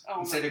this. Oh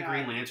my Instead of God.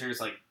 Green Lantern, it's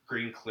like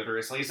Green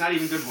Clitoris. Like, it's not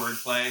even good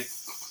wordplay.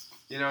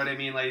 You know what I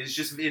mean? Like,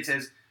 it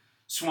says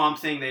Swamp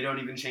Thing. They don't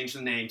even change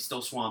the name.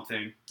 Still Swamp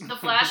Thing. The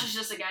Flash is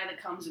just a guy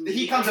that comes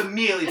immediately. He comes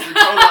immediately. It's the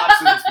total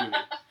opposite of this movie.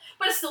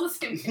 But it's still the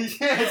same thing.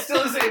 Yeah, it's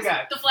still the same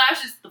guy. The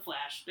Flash is the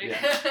Flash.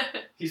 Yeah.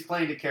 He's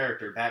playing a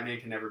character. Batman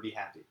can never be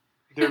happy.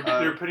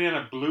 They're putting on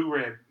a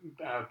Blu-ray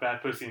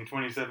Bad Pussy in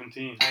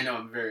 2017. I know.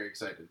 I'm very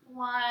excited.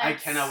 What? I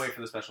cannot wait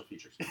for the special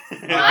features.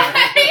 What?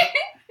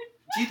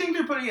 Do you think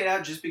they're putting it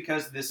out just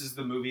because this is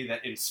the movie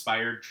that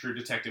inspired True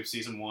Detective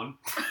Season 1?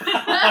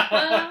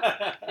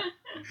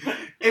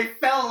 It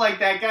felt like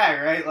that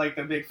guy, right? Like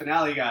the big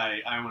finale guy.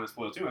 I don't want to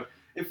spoil too much.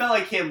 It felt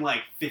like him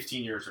like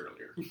 15 years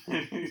earlier.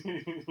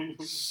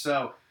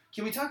 So,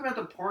 can we talk about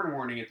the porn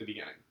warning at the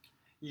beginning?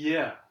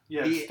 Yeah.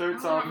 It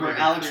starts off Where with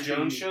Alex a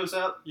Jones creepy- shows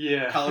up?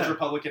 Yeah. College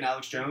Republican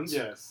Alex Jones?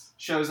 Yes.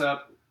 Shows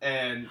up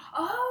and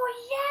Oh,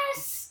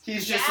 yes!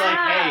 he's just Yeah. like,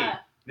 hey,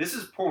 this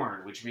is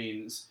porn, which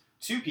means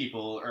two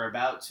people are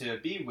about to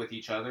be with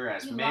each other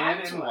as He man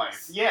lied and to wife.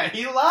 us. Yeah,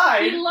 he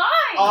lied He lied!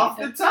 off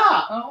the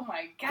top. Oh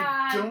my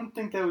I god. don't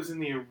think that was in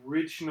the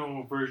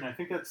original version. I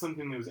think that's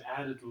something that was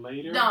added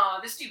later. No,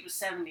 this dude was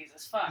 70s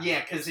as fuck.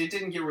 Yeah, because it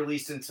didn't get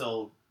released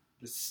until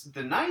the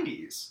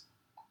 90s.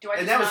 Do I just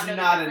And that was know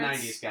not the a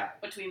difference 90s guy.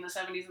 between the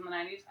 70s and the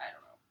 90s? I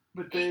don't know.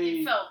 But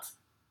It felt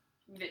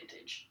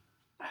vintage.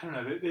 I don't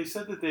know. They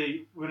said that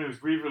when it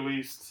was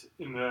re-released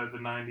in the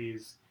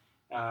 90s,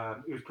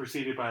 it was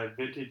preceded by a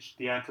vintage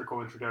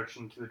theatrical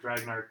introduction to the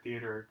Dragonart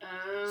Theater.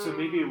 So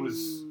maybe it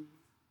was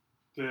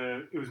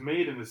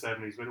made in the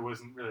 70s, but it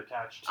wasn't really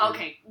attached to.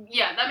 Okay,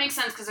 yeah, that makes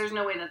sense because there's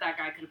no way that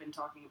guy could have been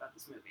talking about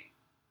this movie.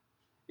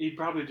 He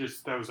probably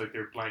that was like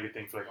their blanket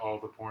thing for like all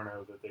the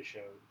porno that they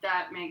showed.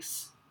 That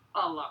makes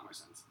a lot more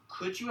sense.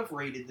 Could you have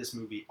rated this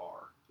movie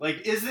R?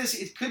 Like,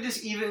 could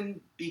this even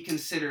be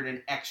considered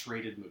an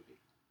X-rated movie?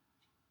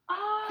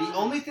 The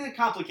only thing that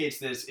complicates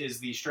this is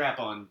the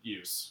strap-on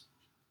use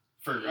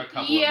for a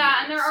couple of minutes.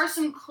 Yeah, and there are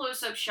some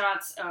close-up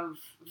shots of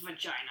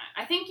vagina.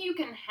 I think you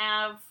can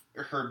have...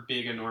 Her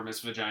big,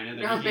 enormous vagina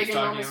that Her he big, keeps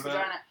talking enormous about.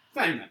 vagina. It's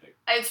not even that big.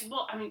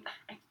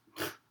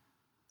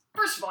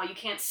 First of all, you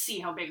can't see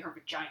how big her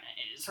vagina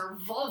is. Her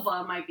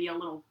vulva might be a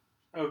little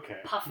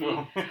puffy.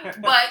 Well.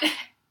 But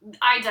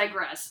I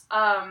digress.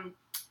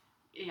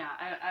 Yeah,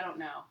 I don't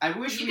know. I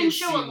wish you we can had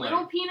show seen, a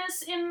little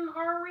penis in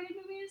R-rated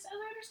movies, as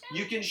I understand.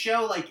 You can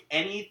show like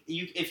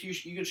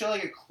you can show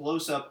like a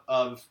close up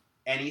of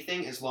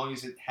anything as long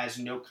as it has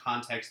no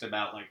context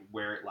about like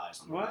where it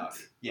lies on the body.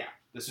 Yeah,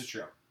 this is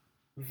true.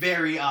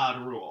 Very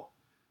odd rule.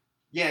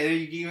 Yeah,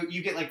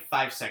 you get like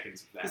 5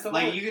 seconds of that.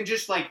 Like you can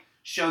just like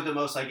show the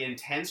most like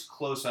intense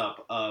close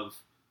up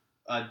of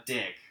a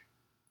dick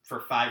for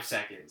 5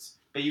 seconds,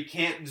 but you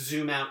can't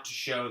zoom out to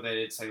show that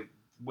it's like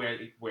where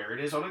it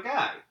is on a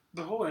guy.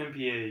 The whole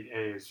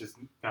MPAA is just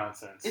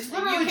nonsense. It's You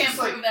literally can't just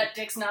prove like that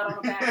dick's not on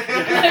the back.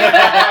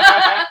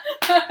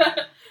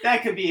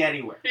 that could be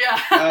anywhere. Yeah.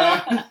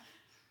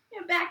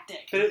 Yeah, back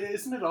dick. But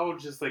isn't it all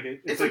just like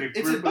it's like a group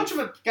it's a bunch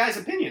of guys'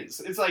 opinions.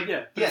 It's like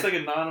it's like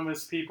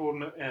anonymous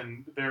people,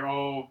 and they're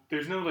all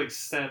there's no like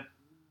set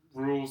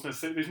rules.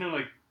 There's no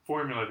like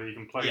formula that you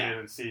can plug in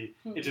and see.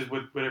 It's just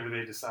whatever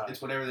they decide.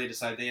 It's whatever they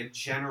decide. They have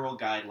general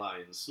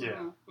guidelines. Yeah.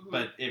 Mm-hmm.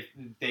 But if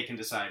they can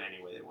decide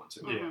any way they want to.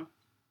 Mm-hmm. Yeah.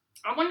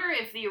 I wonder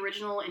if the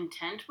original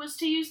intent was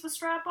to use the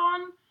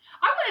strap-on.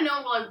 I want to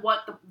know like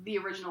what the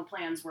original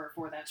plans were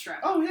for that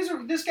strap-on.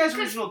 Oh, this guy's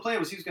original plan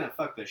was he was going to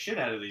fuck the shit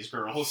out of these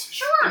girls.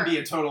 Sure. And be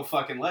a total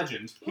fucking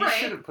legend. He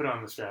should have put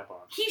on the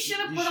strap-on. He should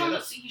have put on the...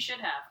 He should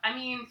have. I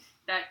mean,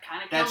 that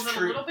kind of kills it a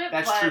little bit,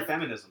 That's true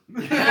feminism.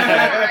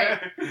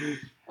 Right.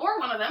 Or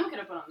one of them could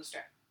have put on the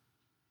strap.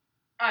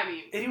 I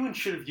mean... Anyone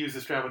should have used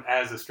the strap-on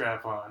as a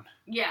strap-on.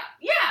 Yeah.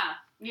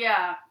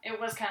 It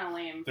was kind of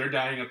lame. They're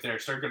dying up there.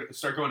 Start going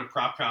to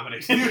prop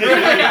comedy.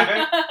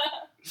 Yeah.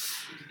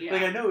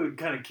 Like, I know it would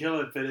kind of kill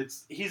it, but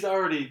he's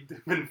already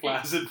been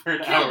flaccid for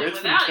an hour. It's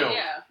been killed.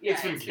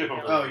 It's been killed.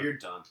 Oh, you're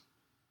done.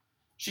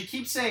 She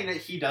keeps saying that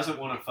he doesn't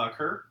want to fuck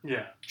her.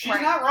 Yeah. She's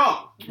not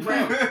wrong.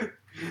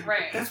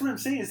 Right. That's what I'm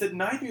saying, is that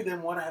neither of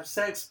them want to have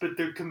sex, but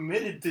they're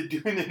committed to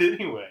doing it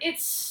anyway.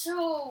 It's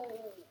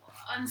so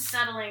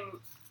unsettling.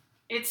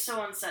 It's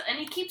so unsettling. And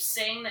he keeps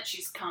saying that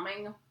she's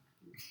coming.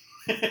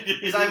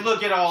 He's like,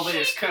 look at all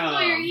this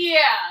cum. Yeah.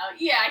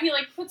 He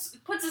like puts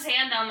his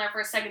hand down there for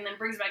a second, then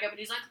brings it back up, and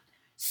he's like,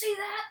 see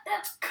that?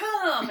 That's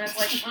cum. And it's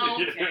like,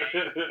 okay.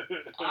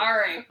 All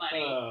right,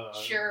 buddy.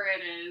 Sure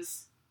it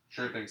is.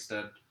 Sure thing,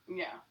 stud.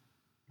 Yeah.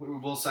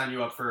 We'll sign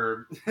you up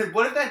for...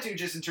 What if that dude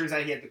just turns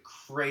out he had the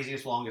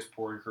craziest, longest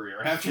porn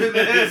career after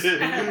this?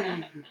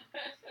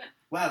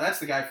 Wow, that's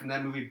the guy from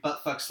that movie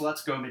Buttfuck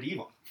Sluts Go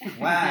Medieval.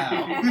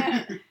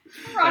 Wow.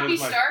 Rocky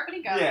start, but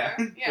he got there.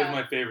 Yeah. That's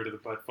my favorite of the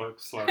Buttfuck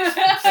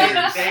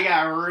Sluts. they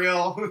got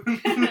real...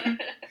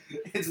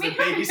 It's the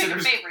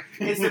babysitter's...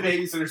 It's the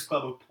babysitter's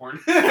club of porn.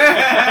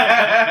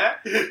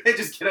 They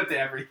just get up to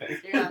everything.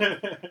 Yeah.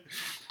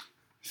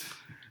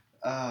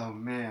 Oh,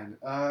 man.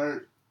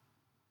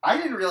 I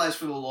didn't realize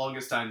for the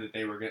longest time that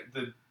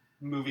the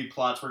movie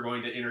plots were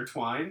going to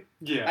intertwine.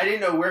 Yeah. I didn't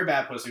know where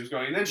Bat Pussy was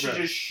going, and then she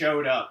just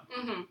showed up.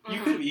 Mm-hmm.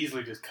 You could have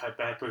easily just cut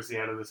Bat Pussy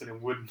out of this and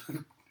it wouldn't...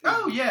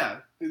 Oh, yeah.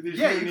 You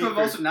could have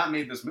also not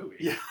made this movie.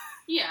 Yeah.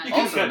 Yeah. You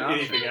could have cut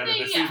anything out of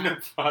this. There's no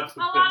plot to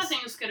this. A lot of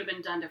things could have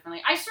been done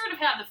differently. I sort of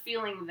have the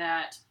feeling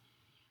that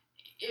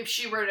if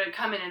she were to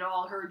come in at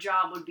all, her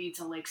job would be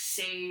to, like,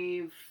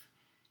 save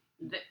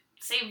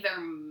their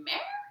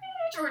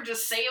marriage, or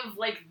just save,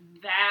 like,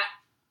 that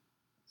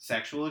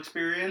sexual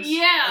experience?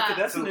 Yeah. Okay,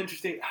 that's an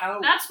interesting...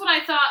 That's what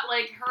I thought,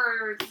 like,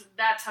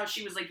 that's how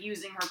she was, like,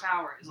 using her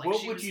powers. Like,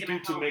 what would you do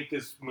to make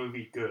this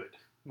movie good?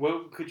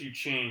 What could you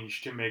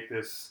change to make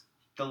this...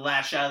 The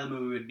last shot of the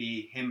movie would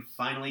be him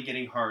finally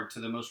getting hard to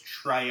the most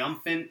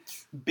triumphant,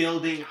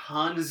 building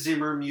Hans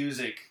Zimmer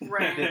music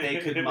that they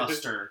could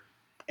muster.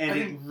 And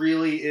it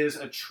really is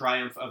a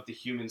triumph of the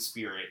human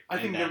spirit. I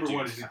think number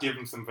one is to give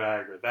him some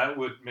Viagra. That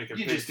would make a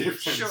big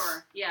difference.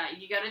 Sure. Yeah,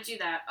 you got to do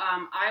that.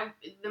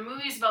 The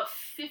movie's about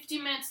 50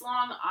 minutes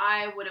long.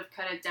 I would have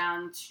cut it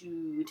down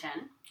to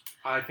 10.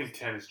 I think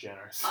 10 is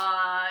generous.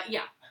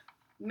 Yeah.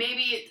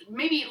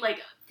 Maybe like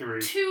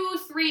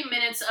 3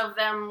 minutes of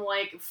them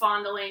like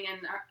fondling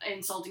and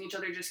insulting each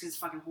other just because it's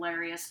fucking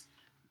hilarious.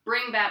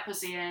 Bring Bat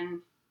Pussy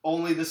in.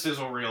 Only the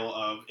sizzle reel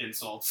of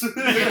insults.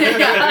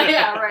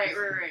 Yeah, right.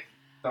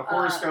 The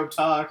horoscope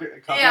talk, a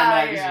couple yeah,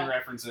 magazine yeah.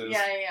 references.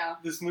 Yeah.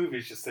 This movie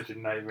is just such a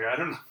nightmare. I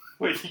don't know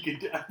what you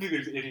could. I don't think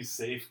there's any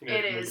safe.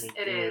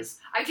 It is.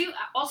 I do.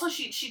 Also,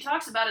 she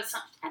talks about it.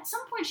 At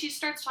some point, she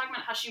starts talking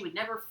about how she would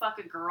never fuck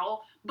a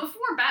girl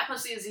before bat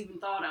pussy is even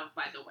thought of.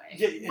 By the way,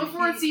 Yeah,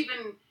 before it's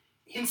even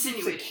He's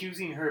insinuated.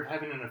 accusing her of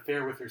having an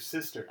affair with her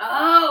sister.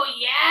 Oh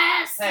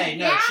yes. Hey,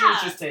 no, yeah. she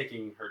was just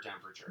taking her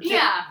temperature.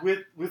 Yeah.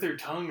 With her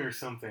tongue or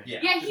something. Yeah.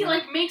 Yeah, he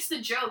like makes the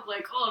joke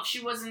like, oh, if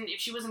she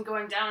wasn't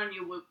going down on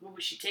you, what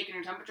was she taking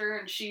her temperature?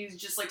 And she's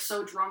just like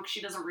so drunk she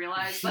doesn't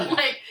realize that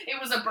like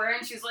it was a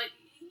burn. She's like,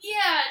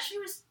 yeah, she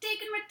was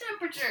taking my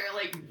temperature,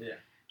 like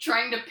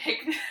trying to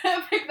pick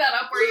that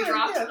up where he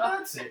dropped it off.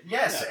 That's it.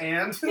 Yes,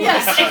 and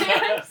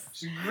Yes,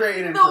 she's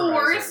great in the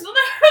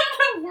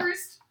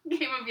worst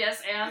game of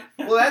yes and.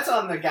 Well, that's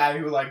on the guy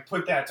who like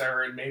put that to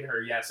her and made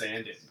her yes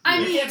and it. I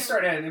You mean- can't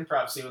start at an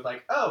improv scene with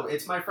like, oh,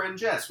 it's my friend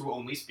Jess who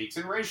only speaks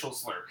in racial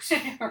slurs.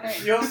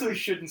 Right. You also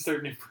shouldn't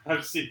start an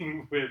improv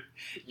scene with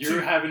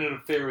you're having an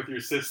affair with your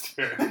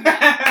sister.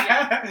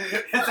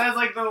 It sounds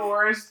like the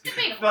worst.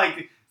 Debatable.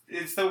 Like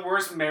it's the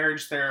worst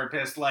marriage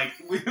therapist. Like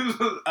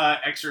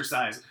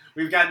exercise.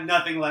 We've got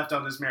nothing left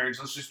on this marriage.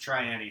 Let's just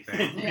try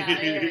anything.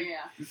 Yeah.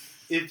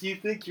 If you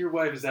think your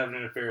wife is having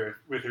an affair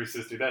with her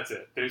sister, that's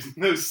it. There's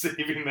no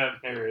saving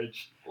that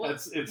marriage. Well,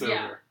 It's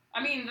yeah. over.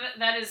 I mean,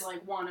 that is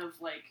like one of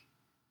like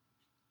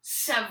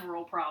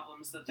several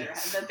problems that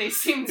Yes. that they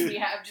seem to be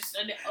have just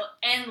an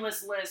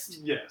endless list,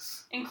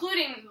 Yes.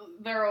 including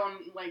their own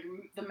like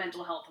the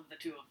mental health of the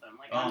two of them.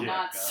 Like Oh I'm my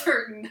not God.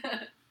 certain,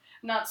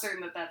 not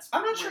certain that that's.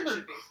 I'm not where sure it they're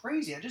should be.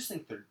 crazy. I just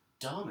think they're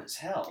dumb as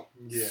hell.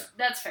 Yeah.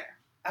 That's fair.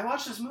 I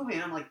watched this movie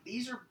and I'm like,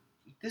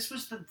 this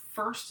was the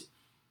first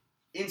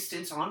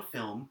instance on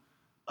film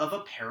of a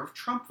pair of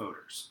Trump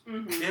voters.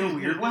 Mm-hmm. In a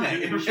weird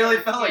way. It really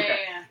felt like that.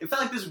 Yeah. It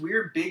felt like this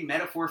weird big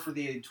metaphor for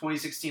the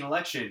 2016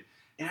 election,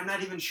 and I'm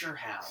not even sure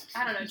how.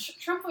 I don't know.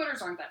 Trump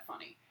voters aren't that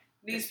funny.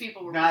 These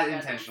people were Not really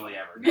bad. intentionally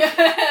ever. And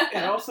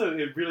Yeah. also,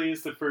 it really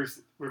is the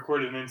first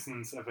recorded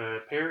instance of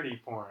a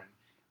parody porn,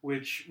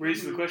 which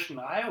raises the Mhm. question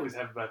I always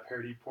have about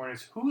parody porn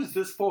is, who is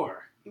this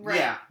for? Right.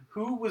 Yeah.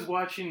 Who was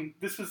watching,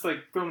 this was like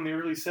filmed in the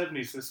early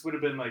 70s, this would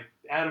have been like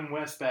Adam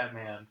West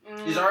Batman.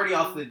 He's already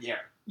off the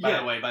air, by Yeah.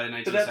 the way, by the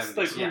 1970s. But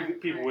that's like yeah. who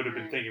people would have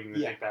been thinking when they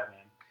Yeah. think Batman.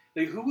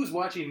 Like, who was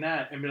watching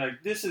that and be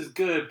like, this is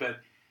good, but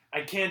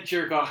I can't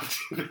jerk off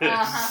to this.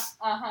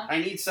 Uh-huh. I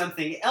need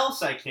something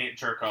else I can't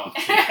jerk off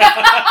to.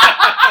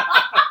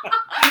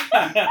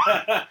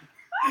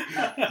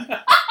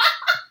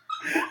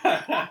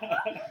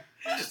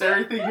 Just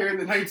everything here in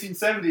the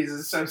 1970s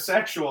is so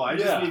sexual. I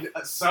just Yeah. need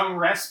some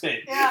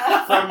respite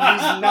Yeah. from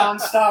these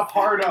non-stop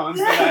hard-ons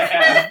that I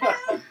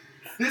have.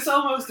 This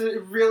almost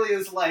it really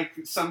is like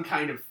some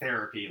kind of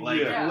therapy. Like,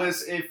 Yeah.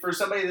 if for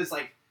somebody that's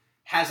like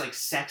has like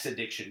sex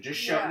addiction, just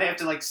show Yeah. they have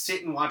to like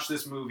sit and watch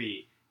this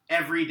movie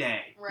every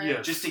day Right.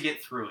 Yeah. just to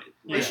get through it.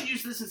 Yeah. They should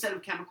use this instead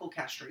of chemical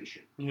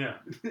castration. Yeah.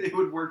 It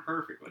would work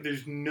perfectly.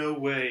 There's no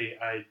way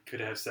I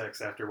could have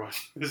sex after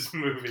watching this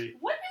movie.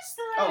 What is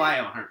the? Oh, I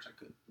 100%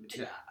 could.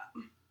 D-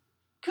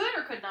 Could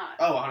or could not?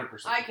 Oh,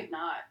 100%. I could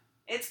not.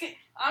 I'm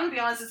gonna be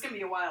honest. It's gonna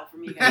be a while for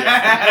me, guys.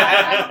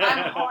 Yeah.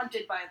 I'm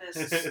haunted by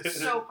this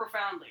so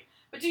profoundly.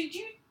 But do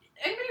you?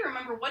 Anybody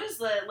remember what is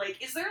the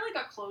like? Is there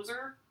like a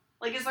closer?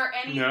 Like, is there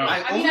anything? No. I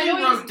mean, I I know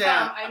only he doesn't wrote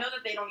down- come. I know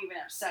that they don't even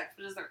have sex.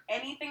 But is there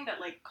anything that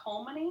like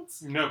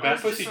culminates? No, Or Bat is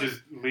it Pussy just,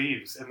 just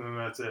leaves, and then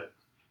that's it.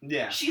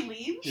 Yeah. She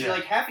leaves. She Yeah.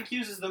 like half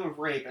accuses them of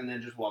rape and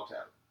then just walks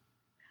out.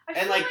 I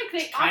And feel like,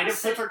 they kind of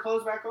opposite, puts her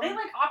clothes back on. They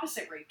like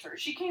opposite raped her.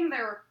 She came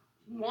there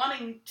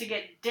wanting to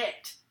get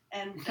dicked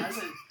and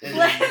doesn't. And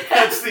Like,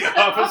 That's the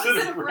opposite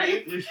of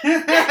rape.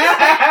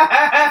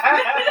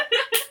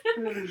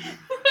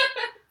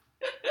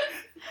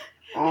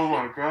 Oh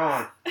my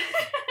god.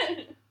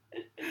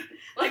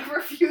 Like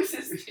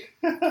refuses to.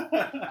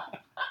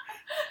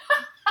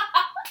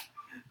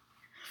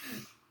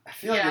 I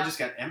feel like Yeah. I just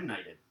got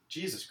M-nighted.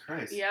 Jesus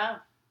Christ. Yeah,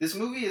 This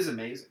movie is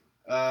amazing.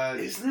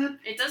 Isn't it?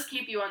 it does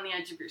keep you on the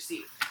edge of your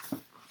seat.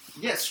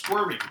 Yeah,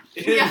 squirming.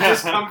 Yeah.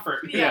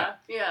 Discomfort. Yeah.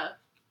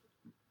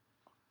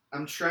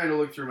 I'm trying to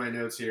look through my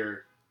notes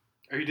here.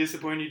 Are you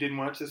disappointed you didn't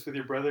watch this with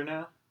your brother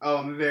now? Oh,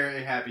 I'm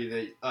very happy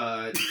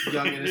that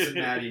young innocent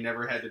Maddie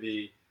never had to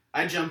be...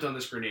 I jumped on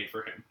this grenade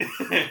for him.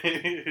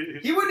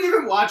 He wouldn't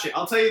even watch it.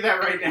 I'll tell you that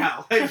right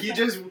now. Like,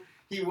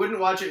 he wouldn't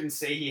watch it and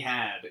say he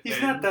had. He's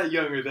And- not that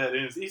young or that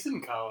innocent. He's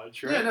in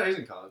college, right? Yeah, no, he's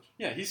in college.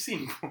 Yeah, he's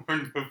seen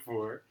porn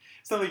before.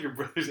 It's not like your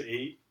brother's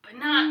 8. But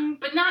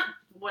not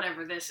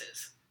whatever this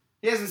is.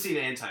 He hasn't seen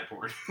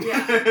anti-porn.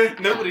 Yeah.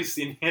 Nobody's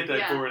seen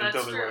anti-porn Yeah,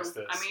 until that's they true. watch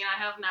this. I mean,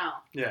 I have now.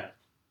 Yeah.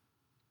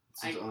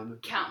 This is I on-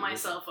 Count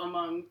myself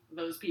among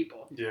those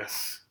people.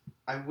 Yes.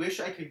 I wish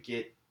I could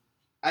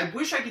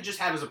just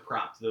have as a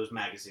prop those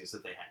magazines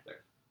that they had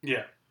there.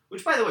 Yeah.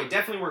 Which, by the way,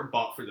 definitely weren't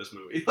bought for this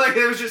movie. Like,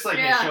 it was just like,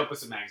 Yeah. hey, show up with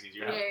some magazines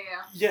you have.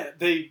 Yeah.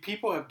 Yeah,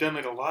 people have done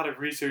like a lot of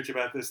research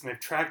about this, and they've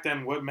tracked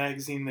down what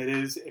magazine that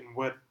is and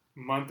what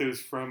month it was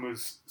from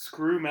was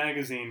Screw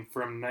magazine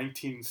from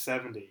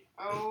 1970.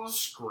 Oh,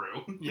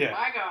 Screw. Yeah.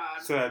 my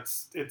God. So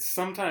it's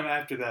sometime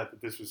after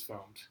that this was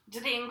filmed.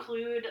 Did they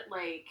include,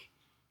 like,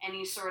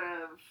 any sort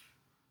of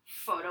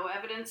photo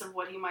evidence of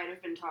what he might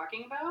have been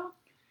talking about?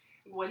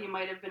 What he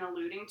might have been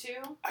alluding to?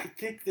 I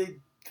think they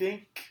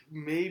think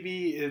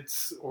maybe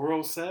it's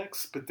oral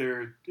sex, but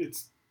could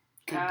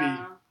be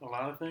a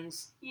lot of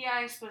things. Yeah,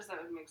 I suppose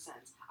that would make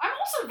sense. I'm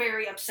also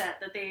very upset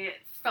that they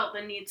felt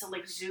the need to,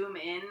 like, zoom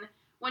in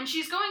when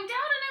she's going down on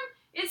him.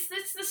 It's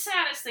the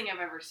saddest thing I've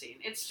ever seen.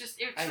 It's just,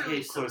 it's I truly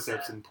hate so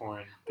close-ups sad. in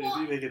porn.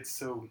 Well, They get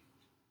so...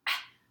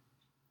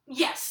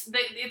 Yes,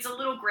 it's a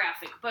little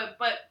graphic, but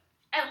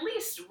at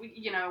least,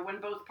 when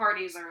both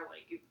parties are,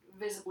 like,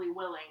 visibly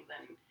willing,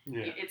 then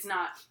it's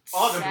not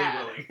Audibly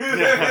sad. willing.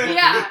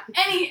 Yeah,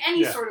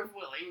 any Yeah. sort of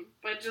willing,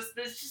 but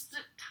there's just a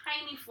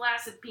tiny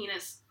flaccid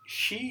penis.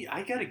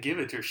 I gotta give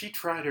it to her. She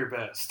tried her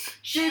best.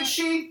 Did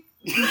she?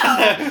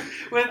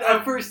 When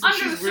at first Under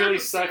she's the really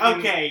circumstances. sucking.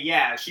 Okay,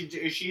 yeah,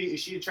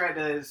 she tried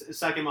to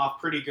suck him off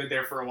pretty good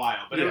there for a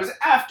while, but it Yeah. was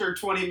after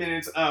 20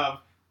 minutes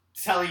of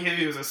telling him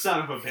he was a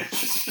son of a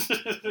bitch.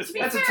 To be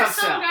That's a fair, tough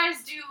some sell.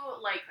 guys do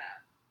like that.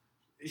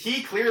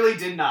 He clearly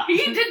did not. He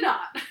did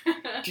not.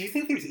 Do you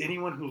think there's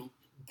anyone who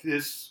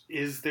this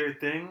is their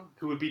thing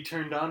who would be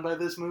turned on by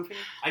this movie?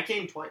 I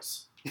came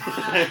twice.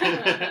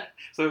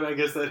 So I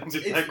guess that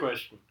answers that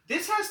question.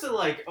 This has to,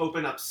 like,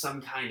 open up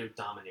some kind of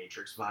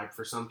dominatrix vibe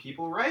for some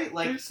people, right?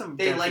 Like, There's some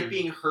they guys like who-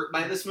 being hurt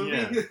by this movie.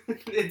 Yeah.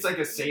 It's like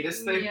a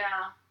sadist thing. Yeah.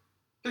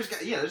 There's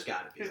gotta be. There's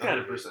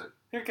gotta 100%.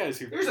 There are guys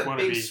who There's a want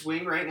to big be.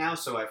 swing right now,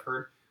 so I've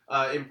heard,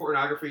 in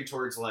pornography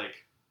towards,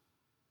 like,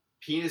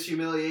 penis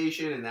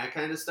humiliation and that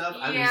kind of stuff.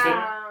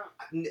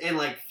 And,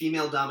 like,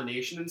 female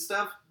domination and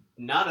stuff.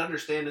 Not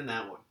understanding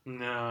that one.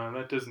 No,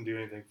 that doesn't do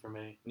anything for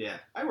me. Yeah.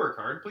 I work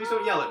hard. Please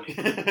don't yell at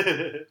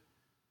me.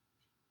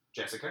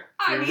 Jessica?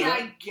 I mean, Sure.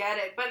 I get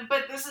it,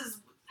 but this is...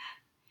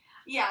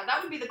 Yeah,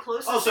 that would be the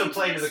closest Also thing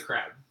play to to this. the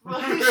crowd. Well,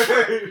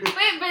 sure.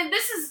 But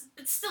this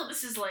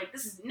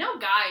is no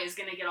guy is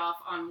gonna get off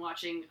on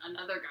watching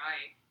another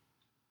guy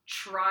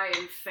try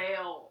and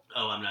fail.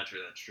 Oh, I'm not sure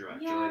that's true,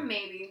 actually. Yeah,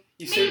 maybe.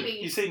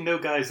 You say no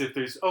guys if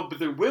there's but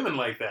there are women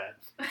like that.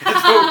 That's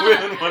what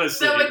women want to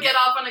see. That would get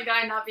off on a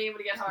guy not being able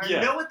to get hard.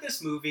 Yeah. You know what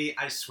this movie,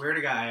 I swear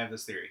to God, I have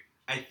this theory.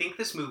 I think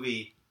this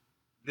movie,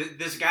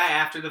 this guy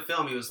after the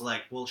film, he was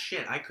like, well,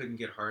 shit, I couldn't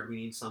get hard. We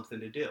need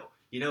something to do.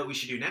 You know what we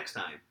should do next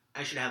time?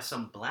 I should have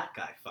some black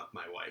guy fuck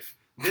my wife.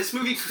 This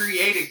movie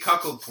created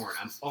cuckold porn,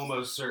 I'm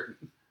almost certain.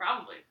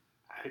 Probably.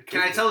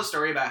 Can I tell a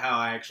story about how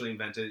I actually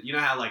invented, you know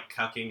how, like,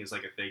 cucking is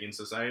like a thing in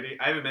society?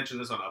 I haven't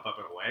mentioned this on Up, Up,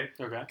 and Away,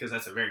 Okay. because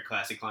that's a very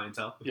classy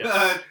clientele.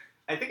 Yes.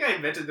 I think I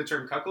invented the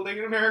term cuckolding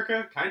in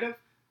America, kind of.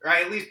 Or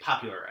I at least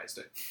popularized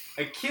it.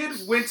 A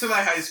kid went to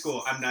my high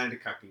school. I'm not into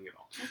cucking at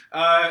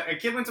all. A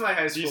kid went to my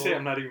high Did school. you say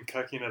I'm not even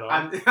cucking at all?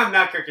 I'm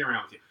not cucking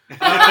around with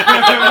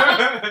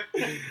you.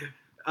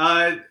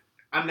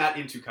 I'm not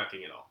into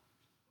cucking at all.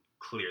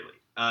 Clearly.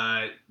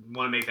 Want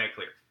to make that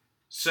clear.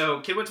 So,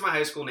 kid went to my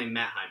high school named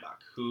Matt Heimbach,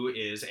 who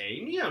is a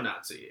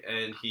neo-Nazi,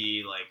 and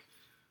he, like,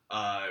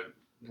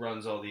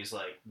 runs all these,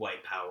 like,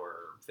 white power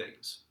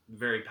things.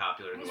 Very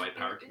popular in the white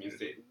power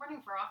community. He's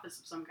running for office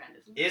of some kind,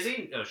 isn't he? Is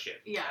he? Oh,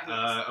 shit. Yeah, he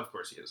is. Of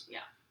course he is. Yeah.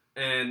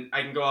 And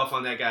I can go off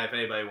on that guy if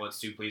anybody wants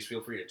to. Please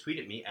feel free to tweet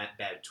at me at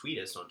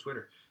BadTweetist on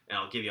Twitter, and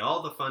I'll give you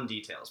all the fun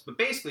details. But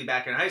basically,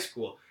 back in high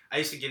school, I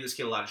used to give this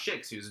kid a lot of shit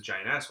because he was a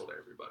giant asshole to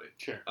everybody.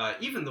 Sure.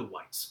 Even the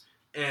whites.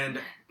 And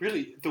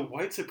Really, the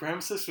white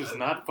supremacist was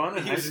not fun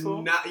in he high was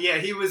school?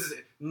 he was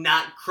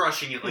not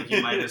crushing it like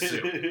you might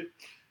assume.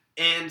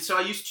 And so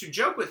I used to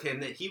joke with him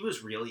that he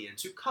was really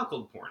into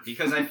cuckold porn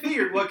because I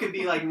figured what could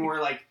be like more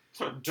like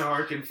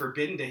dark and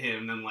forbidden to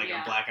him than like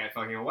Yeah. a black guy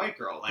fucking a white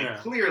girl. Like Yeah.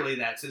 clearly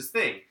that's his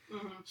thing.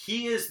 Mm-hmm.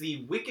 He is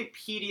the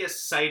Wikipedia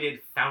cited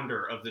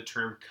founder of the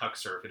term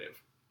cuckservative.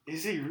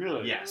 Is he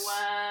really? Yes.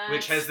 What?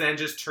 Which has then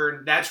just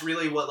turned. That's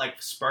really what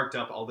like sparked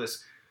up all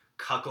this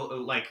cucking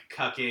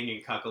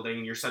and cuckolding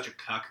and you're such a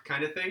cuck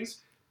kind of things.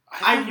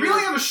 I really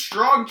have a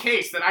strong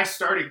case that I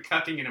started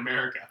cucking in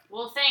America.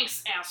 Well,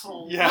 thanks,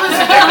 asshole. Yeah. There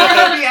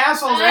can't be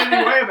assholes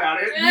anyway about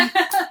it.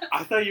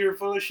 I thought you were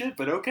full of shit,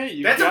 but okay.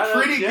 You That's got a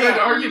pretty it. good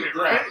Yeah. argument,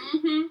 right?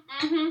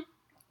 Mm-hmm.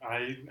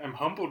 I'm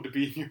humbled to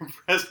be in your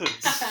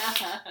presence.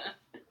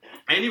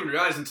 I didn't even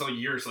realize until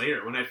years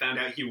later when I found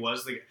out he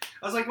was the.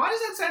 I was like, why does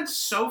that sound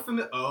so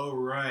familiar? Oh,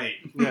 right.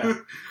 Yeah.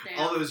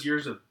 All those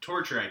years of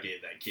torture I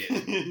gave that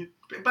kid.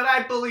 But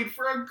I bullied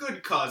for a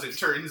good cause, it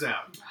turns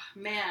out.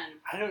 Man.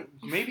 I don't.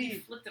 You Maybe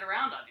flipped it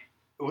around on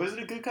you. was it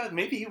a good cause?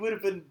 Maybe he would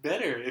have been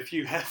better if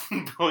you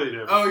hadn't bullied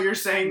him. Oh, you're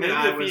saying Maybe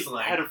that I if was he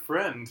like. had a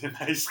friend in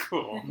high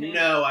school.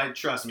 No,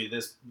 trust me,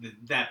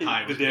 that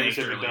pie The was damage baked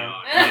had been early done.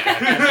 on.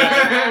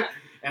 Yeah.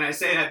 And I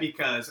say that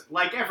because,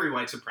 like every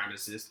white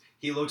supremacist,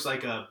 he looks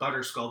like a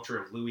butter sculpture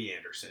of Louis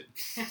Anderson.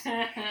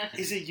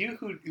 Is it you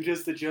who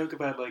does the joke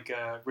about like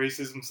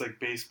racism's like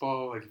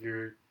baseball? Like if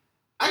you're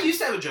I used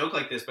to have a joke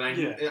like this, but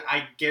Yeah.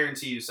 I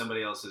guarantee you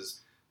somebody else has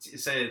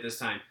said it this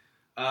time.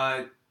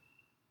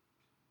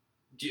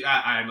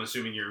 I'm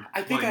assuming you're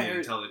I think wanting me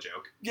to tell the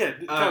joke. Yeah,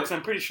 because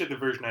I'm pretty sure the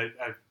version I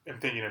am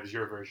thinking of is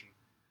your version.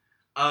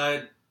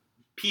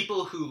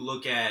 People who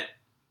look at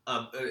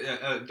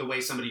the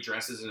way somebody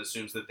dresses and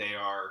assumes that they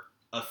are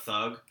a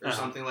thug or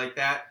something like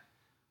that,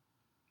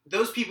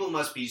 those people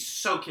must be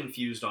so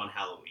confused on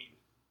Halloween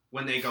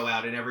when they go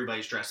out and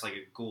everybody's dressed like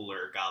a ghoul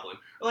or a goblin.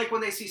 Or like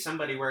when they see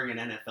somebody wearing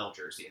an NFL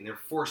jersey and they're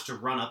forced to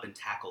run up and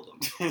tackle them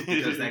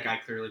because that guy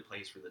clearly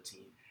plays for the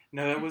team.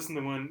 No, that wasn't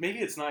the one. Maybe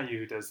it's not you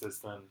who does this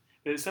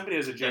then. Somebody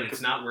has a joke. Then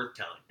it's not worth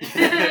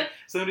telling.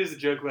 Somebody has a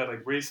joke about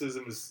like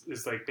racism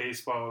is like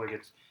baseball.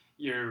 Like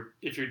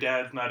if your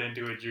dad's not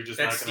into it, you're just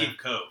That's not gonna. Steve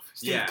Cove.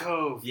 Steve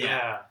Cove.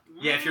 Yeah.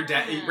 Yeah, if your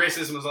dad,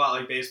 racism is a lot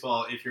like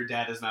baseball. If your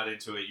dad is not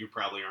into it, you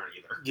probably aren't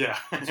either. Yeah.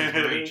 It's a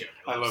great joke.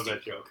 I love Steve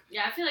that joke.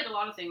 Yeah, I feel like a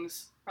lot of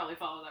things probably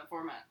follow that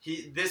format.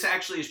 This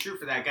actually is true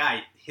for that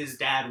guy. His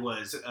dad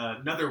was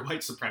another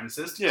white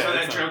supremacist, Yeah, so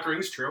that joke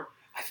rings true.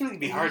 I feel like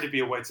it'd be hard to be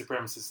a white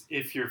supremacist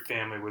if your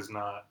family was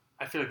not.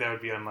 I feel like that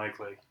would be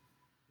unlikely.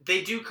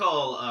 They do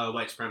call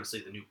white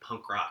supremacy the new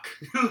punk rock.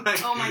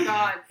 Oh my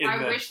god, I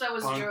that wish that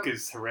was a punk joke.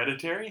 is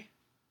hereditary?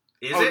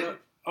 Is it?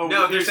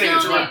 No, they're saying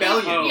it's a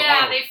rebellion.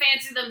 They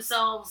fancy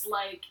themselves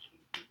like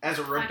as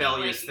a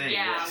rebellious thing.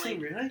 Yeah, Is it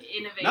really?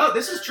 Innovative. No,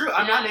 this is true.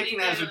 I'm not they making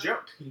that as a do.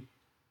 joke.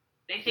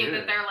 They think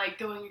that they're like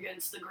going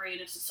against the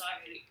grain of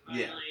society.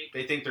 Yeah, like,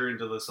 they think they're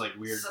into this like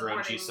weird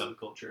grungy supporting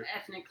subculture.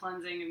 ethnic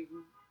cleansing and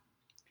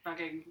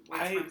fucking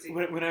white supremacy.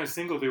 When I was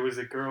single, there was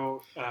a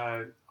girl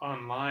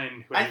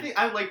online who I think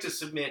I would like to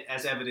submit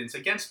as evidence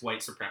against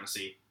white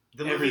supremacy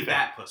the movie Everything.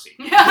 Bat Pussy.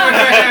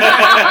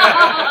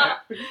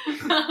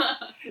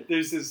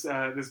 There's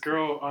this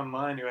girl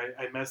online who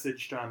I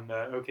messaged on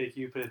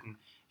OkCupid, and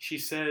she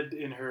said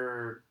in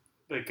her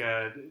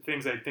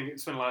things I think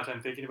spent a lot of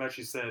time thinking about.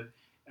 She said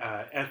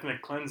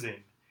ethnic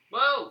cleansing.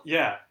 Whoa.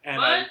 Yeah, and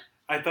What?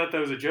 I thought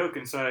that was a joke,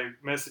 and so I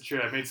messaged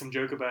her. I made some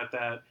joke about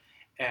that,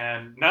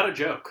 and not a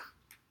joke.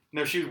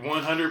 No, she was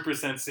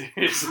 100%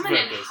 serious Coming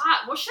about in this.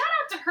 hot. Well, shout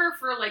out to her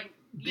for like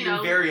Being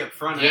very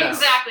upfront. yeah, about it.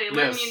 exactly,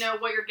 letting Yes. you know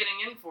what you're getting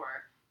in for.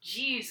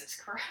 Jesus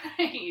Christ.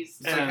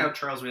 It's like how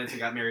Charles Manson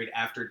got married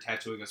after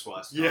tattooing a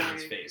swastika Yeah. on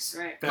his face.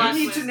 Right. You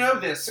need to know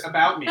this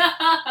about me.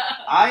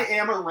 I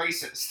am a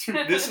racist.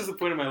 This is the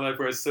point in my life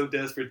where I was so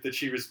desperate that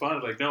she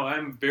responded like, "No,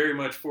 I'm very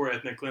much for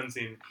ethnic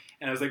cleansing."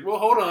 And I was like, "Well,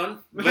 hold on,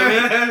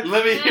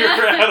 let me hear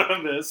her out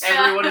on this."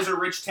 Everyone is a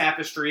rich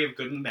tapestry of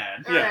good and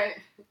bad. Yeah. Right.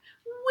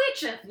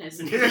 Which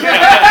ethnicity?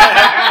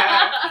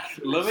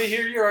 Let me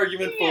hear your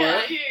argument for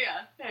yeah, it. yeah.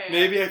 Hey,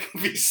 Maybe I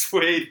can be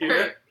swayed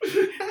here.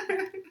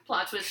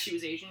 Plot twist, she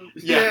was Asian.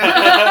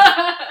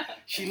 Yeah.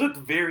 She looked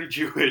very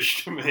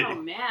Jewish to me. Oh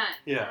man.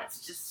 Yeah.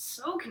 That's just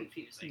so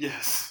confusing.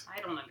 Yes. I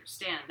don't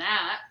understand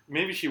that.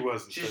 Maybe she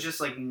wasn't. She's but- just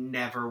like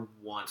never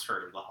once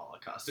heard of the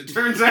Holocaust. It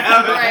turns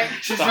out. Right.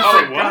 She's The just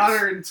like Holocaust? gone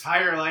her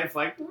entire life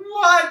like,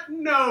 what?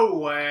 No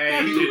way.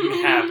 That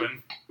didn't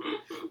happen.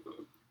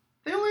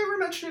 They only ever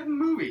mention it in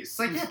movies. It's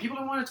like, yeah, people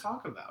don't want to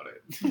talk about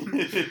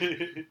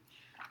it.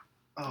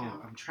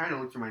 Oh, I'm trying to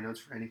look through my notes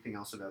for anything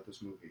else about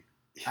this movie.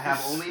 I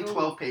have only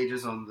 12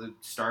 pages on the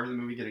start of the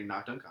movie getting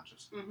knocked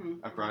unconscious. Mm-hmm.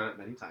 I've brought it up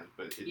many times,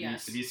 but it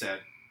needs to be said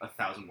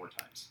 1,000 more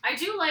times. I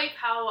do like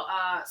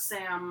how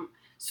Sam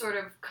sort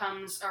of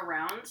comes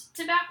around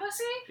to Bat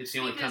Pussy. It's the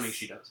only Because- coming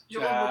she does.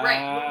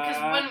 Right,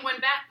 because when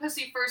Bat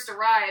Pussy first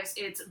arrives,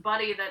 it's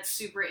Buddy that's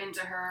super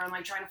into her and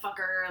like trying to fuck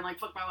her and like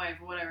fuck my wife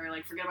or whatever,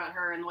 like forget about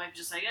her, and the wife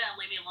just like, yeah,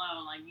 leave me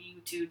alone, like you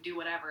two do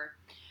whatever.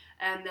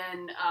 And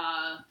then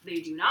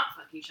they do not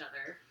fuck each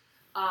other.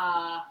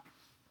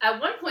 At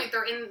one point,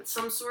 they're in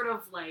some sort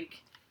of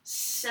like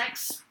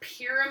sex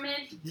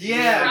pyramid.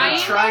 Yeah,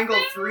 the triangle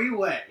thing?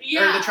 three-way. Or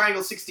Yeah. the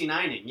triangle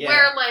 69ing, yeah.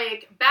 Where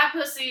like Bat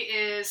Pussy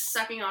is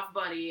sucking off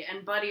Buddy,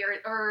 and Buddy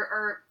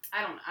or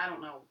I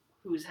don't know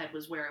whose head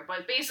was where,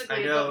 but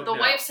basically the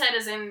wife's head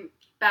is in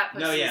Bat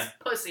Pussy's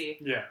pussy,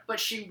 Yeah. but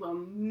she will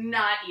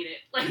not eat it.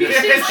 Like Yeah,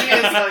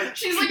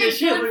 she's like a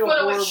she has, good like, a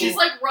foot away. horrible- She's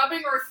like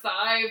rubbing her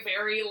thigh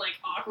very like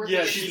awkwardly.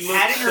 Yeah, She's she looks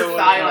patting her so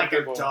thigh like a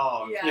uncomfortable.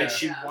 dog. Yeah, and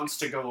she yeah. wants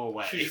to go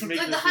away. She's It's making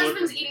like the us look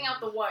husband's at- eating out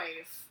the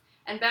wife,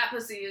 and Bat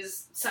Pussy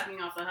is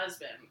sucking off the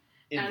husband.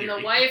 In And theory.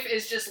 the wife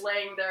is just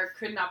laying there,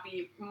 could not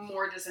be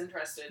more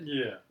disinterested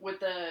Yeah. with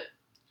the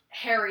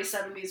hairy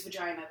 70s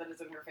vagina that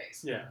is in her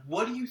face. Yeah.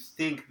 What do you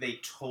think they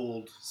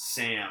told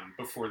Sam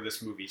before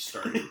this movie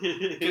started?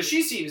 Because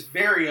she seems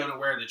very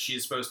unaware that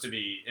she's supposed to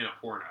be in a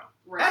porno.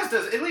 Right. As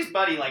does, at least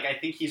Buddy, like, I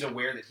think he's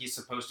aware that he's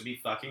supposed to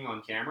be fucking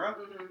on camera.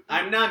 Mhm.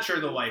 I'm not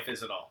sure the wife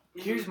is at all.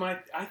 Here's I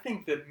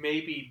think that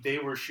maybe they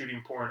were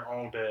shooting porn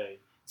all day.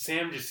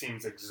 Sam just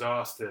seems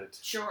exhausted,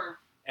 Sure.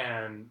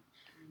 and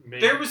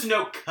maybe There was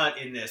no cut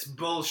in this.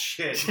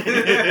 Bullshit.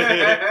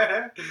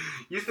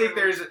 You think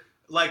there's,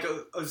 like,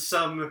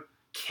 some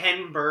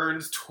Ken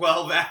Burns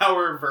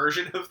 12-hour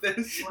version of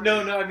this?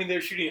 no. I mean,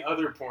 they're shooting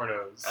other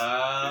pornos,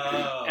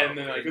 Oh. and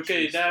then like,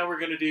 okay, now we're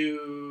gonna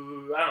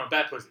do I don't know,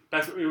 Bat Pussy.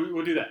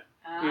 We'll do that.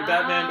 Do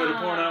Batman, but a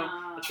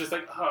porno. It's just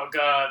like, oh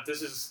god,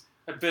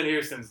 I've been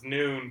here since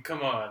noon.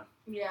 Come on.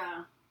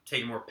 Yeah.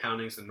 Taking more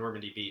poundings than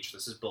Normandy Beach.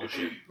 This is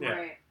bullshit. Yeah.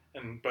 Right.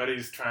 and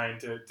Buddy's trying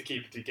to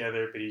keep it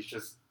together, but he's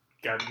just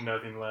got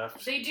nothing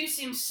left. They do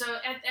seem so.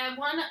 At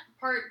one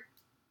part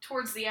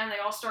towards the end, they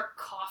all start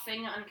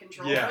coughing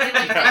uncontrollably.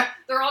 Yeah.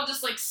 They're all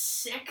just like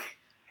sick.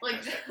 Like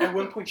At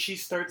one point, she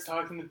starts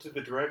talking to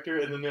the director,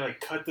 and then they like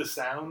cut the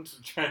sound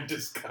to try and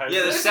disguise. Yeah,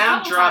 the it. There's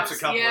sound drops times.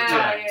 a couple yeah, of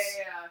times.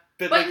 Yeah.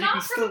 But, But like, you not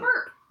can for still, the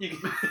burp. you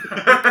can,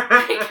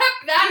 They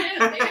kept that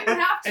in. They didn't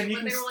have to. and you but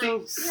can they still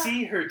were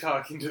see her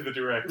talking to the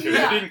director.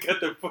 Yeah. They didn't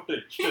cut the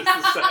footage, just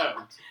the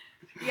sound.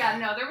 Yeah,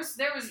 no, there was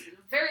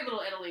very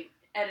little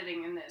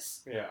editing in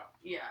this. Yeah.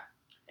 Yeah,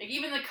 like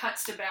even the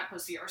cuts to Bat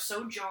Pussy are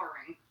so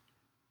jarring.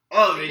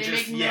 Oh, They they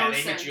make no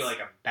hit sense. you like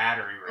a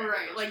battering ram.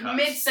 Right, with like those cuts.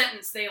 mid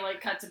sentence, they like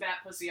cut to Bat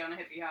Pussy on a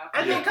hippie hop.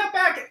 And Yeah. they'll cut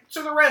back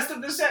to the rest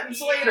of the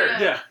sentence later.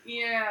 Yeah.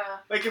 Yeah.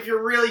 Like, if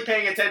you're really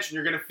paying attention,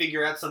 you're going to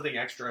figure out something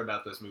extra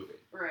about this movie.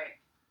 Right.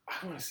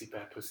 I want to see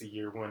Bat Pussy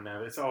Year One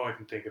now. That's all I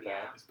can think about.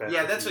 Yeah. Is Bat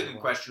Yeah, Pussy that's a Year good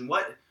One. question.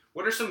 What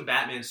are some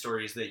Batman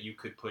stories that you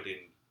could put in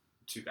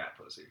to Bat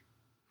Pussy?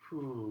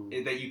 Ooh.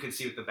 That you could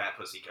see with the Bat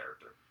Pussy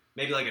character?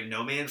 Maybe like a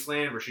No Man's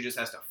Land where she just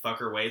has to fuck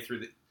her way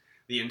through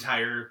the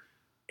entire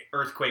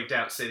earthquaked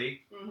out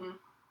city. Mm-hmm.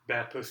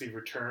 Bat Pussy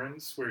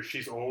Returns, where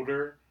she's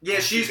older. Yeah,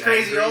 and she's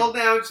crazy angry. old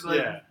now. It's like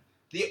Yeah.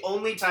 the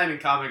only time in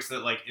comics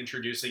that like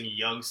introducing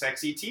young,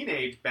 sexy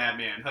teenage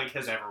Batman like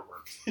has ever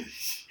worked.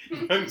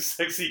 Young,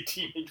 sexy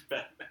teenage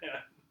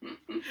Batman.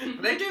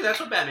 They do. That's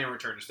what Batman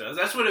Returns does.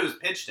 That's what it was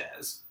pitched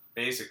as,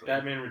 basically.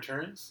 Batman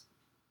Returns?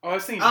 Oh, I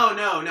was thinking. Oh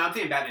no, I'm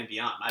thinking Batman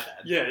Beyond. My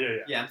bad. Yeah.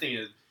 Yeah, I'm thinking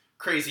of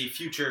crazy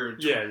future.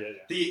 Yeah.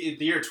 The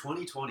year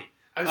 2020.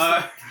 I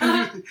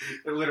was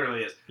It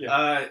literally is.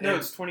 Yeah. no, and-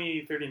 it's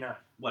 2039.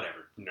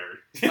 whatever, nerd.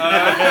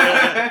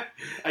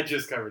 I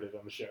just covered it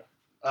on the show.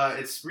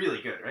 It's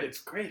really good, right? It's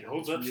great. It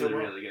holds It's up really, so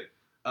well. really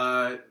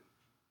good.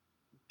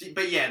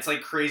 But yeah, it's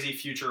like crazy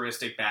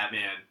futuristic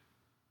Batman,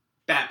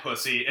 Bat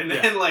Pussy, and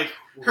then like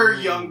her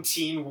Ooh. young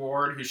teen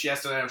ward who she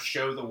has to now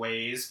show the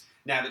ways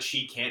now that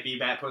she can't be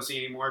Bat Pussy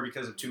anymore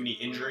because of too many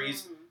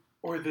injuries,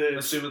 Or the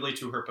assumedly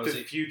to her the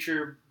pussy.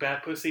 future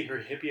Bat Pussy, her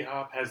hippie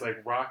hop has like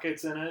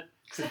rockets in it,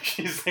 so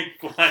she's like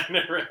flying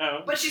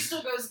around. But she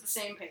still goes at the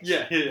same pace.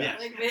 Yeah.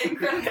 Like the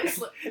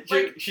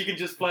incredible She can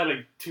just fly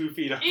like 2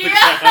 feet off the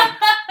Yeah. ground.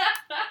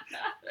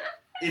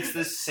 It's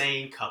the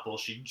same couple.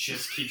 She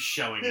just keeps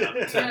showing up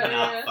to Yeah,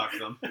 not yeah. fuck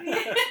them.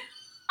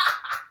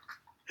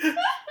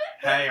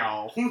 Hey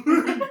y'all.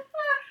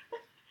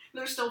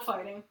 They're still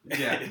fighting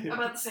Yeah,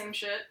 about the same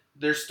shit.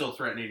 they're still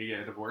threatening to get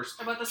a divorce.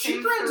 About the She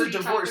same threatens a 30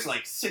 divorce topics.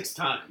 like 6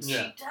 times.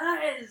 Yeah. She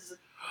does.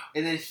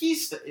 And then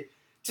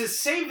to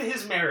save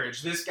his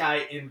marriage, this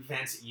guy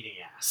invents eating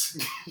ass.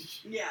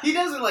 Yeah. He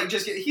doesn't like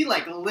just he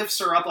like lifts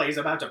her up like he's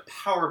about to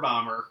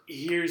powerbomb her.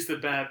 Here's the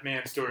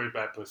Batman story of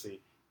Bat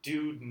Pussy.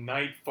 Do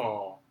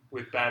Nightfall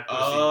with Bat Pussy.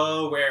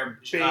 Oh, where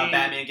Bane-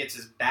 Batman gets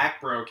his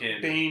back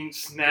broken. Bane 'Cause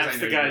snaps I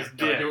the know guy's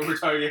you know what dick. we're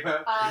talking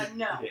about.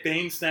 No.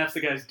 Bane snaps the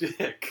guy's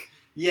dick.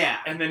 Yeah.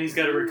 And then he's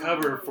got to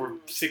recover for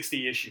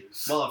 60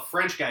 issues. Well, a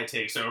French guy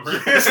takes over.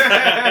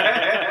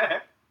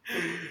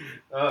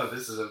 Oh,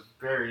 this is a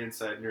very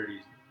inside nerdy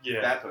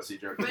yeah. Bat Pussy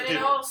joke. But it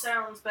all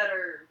sounds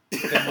better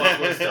Than what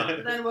was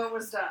done. than what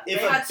was done. If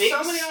they a had big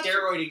so many options.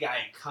 steroidy guy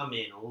had come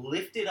in,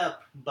 lifted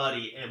up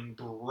Buddy, and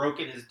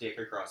broken his dick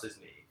across his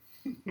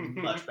knee,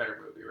 much better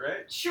movie,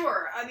 right?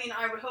 Sure. I mean,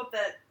 I would hope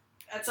that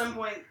at some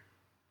point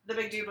the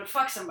big dude would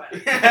fuck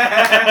somebody.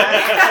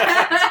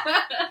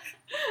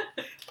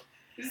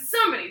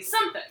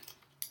 Something.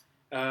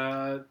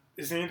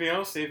 Is there anything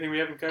else? Anything we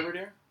haven't covered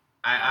here?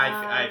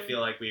 I feel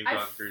like we've I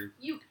gone f- through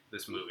You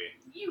this movie.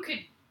 you could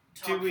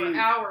Do talk we- for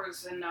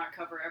hours and not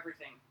cover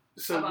everything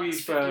So about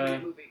this we've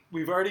 50-minute movie.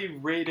 we've already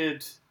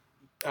rated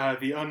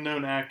the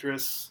unknown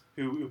actress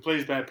who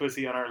plays Bat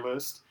Pussy on our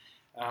list.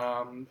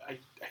 I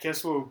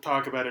guess we'll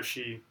talk about if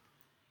she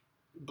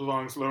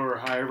belongs lower or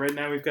higher. Right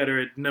now we've got her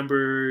at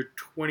number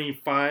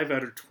 25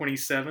 out of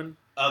 27.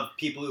 Of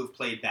people who've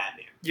played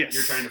Batman. Yes.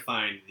 You're trying to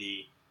find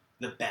the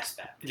best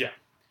Batman. Yeah.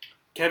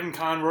 Kevin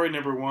Conroy,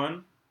 number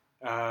 1.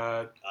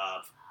 Of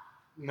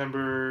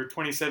Number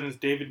 27 is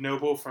David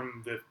Noble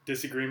from The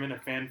Disagreement, a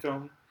fan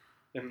film.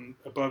 And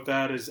above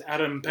that is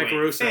Adam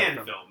Pecarosa. fan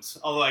from- films.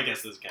 Although I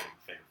guess this is kind of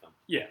a fan film.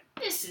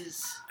 This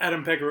is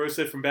Adam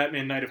Pecarosa from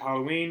Batman Night of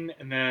Halloween.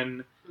 And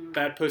then mm.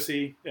 Bat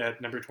Pussy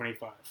at number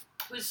 25.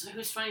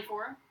 who's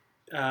 24?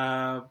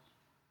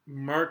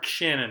 Mark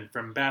Shannon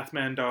from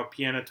Batman Dog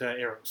Pianeta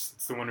Eros.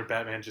 It's the one where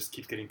Batman just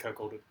keeps getting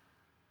cuckolded.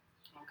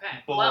 Okay.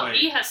 Boy. Well,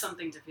 he has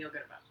something to feel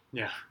good about.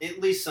 At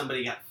least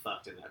somebody got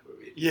fucked in that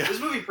movie. Yeah. This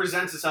movie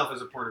presents itself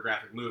as a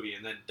pornographic movie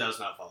and then does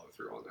not follow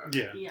through on that.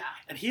 Yeah. Yeah.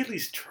 And he at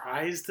least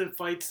tries to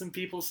fight some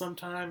people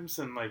sometimes.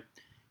 And, like,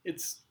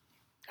 it's...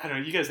 I don't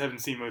know. You guys haven't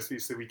seen most of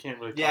these, so we can't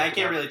really Yeah, talk I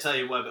can't about really tell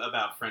you what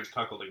about French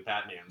cuckolding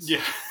Batmans.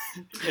 Yeah.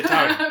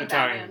 Italian.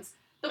 Batmans.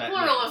 The Batmans.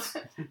 plural of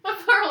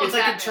It's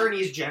like Batman.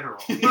 attorneys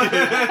general.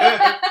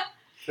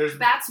 There's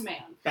Batsman.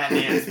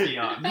 Batman's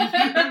beyond.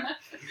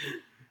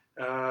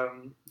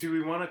 Do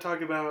we want to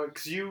talk about...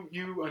 Because you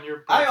on your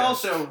podcast... I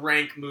also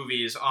rank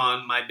movies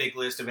on my big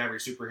list of every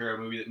superhero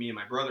movie that me and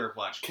my brother have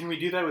watched. Can we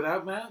do that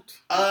without Matt?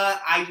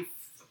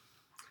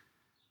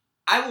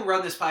 I will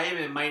run this by him,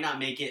 and it might not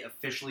make it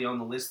officially on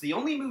the list. The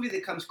only movie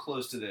that comes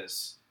close to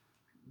this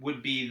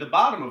would be the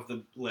bottom of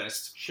the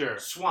list, Sure.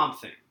 Swamp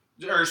Thing.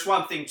 Or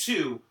Swamp Thing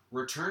 2,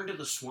 Return to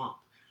the Swamp,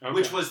 Okay.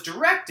 which was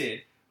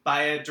directed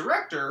by a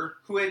director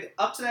who had,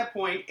 up to that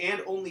point,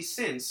 and only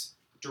since,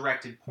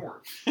 directed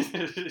porn.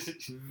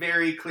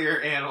 Very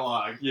clear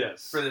analog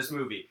Yes. for this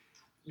movie.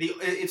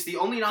 It's the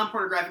only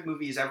non-pornographic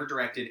movie he's ever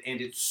directed,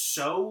 and it's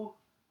so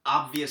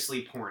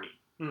obviously porny.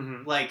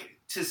 Mm-hmm. Like,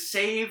 to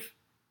save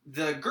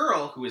the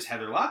girl, who is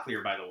Heather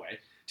Locklear, by the way,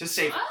 to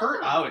save her...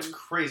 Oh, it's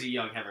crazy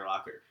young Heather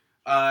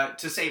Locklear.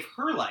 To save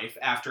her life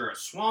after a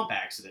swamp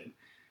accident.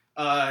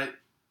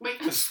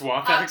 Wait. A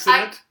swamp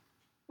accident?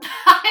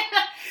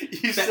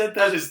 You said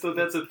that as though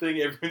that's a thing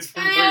everyone's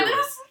familiar Yeah,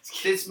 with.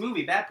 This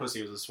movie, Bad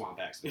Pussy, was a swamp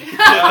accident.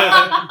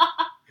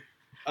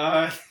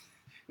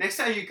 Next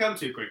time you come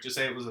too quick, just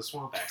say it was a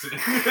swamp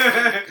accident.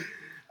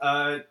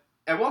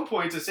 At one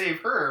point, to save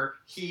her,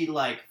 he,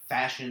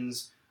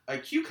 fashions a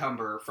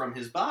cucumber from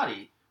his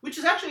body, which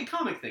is actually a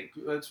comic thing.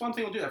 Swamp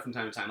Thing will do that from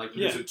time to time,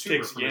 produce a tuber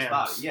takes from his yams.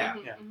 body. Yeah.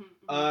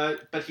 Yeah.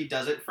 But he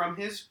does it from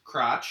his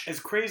crotch. As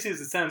crazy as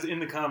it sounds, in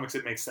the comics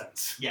it makes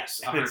sense.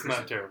 Yes, And it's 100%.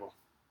 not terrible.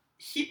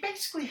 He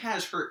basically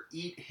has her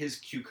eat his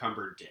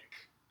cucumber dick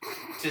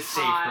to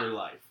save Hot. her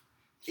life.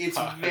 It's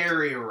Hot.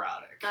 very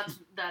erotic.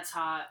 That's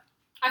hot.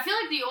 I feel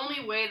like the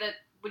only way that...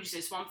 Would you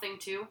say Swamp Thing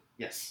 2?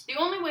 Yes. The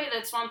only way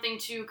that Swamp Thing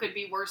 2 could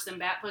be worse than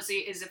Bat Pussy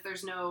is if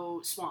there's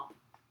no swamp.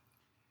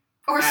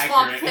 Or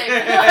Swamp Accurate.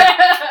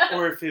 Thing.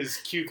 Or if his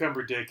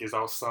cucumber dick is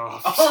all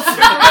soft. Oh,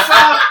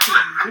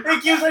 super soft.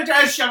 It keeps like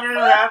trying to shove it in her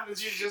mouth, and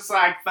she's just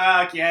like,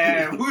 "Fuck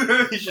yeah."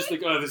 He's just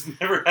like, oh, this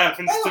never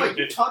happens By the to way,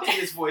 me. you talked to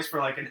his voice for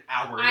like an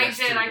hour. I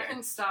yesterday. did. I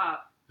couldn't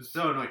stop. It's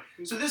so annoying.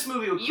 So this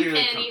movie will You clearly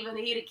can't come. even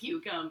eat a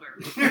cucumber.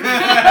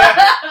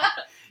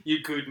 You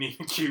couldn't eat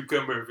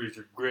cucumber if it was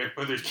your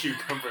grandmother's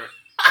cucumber.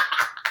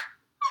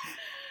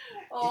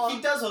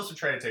 He does also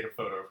try to take a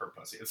photo of her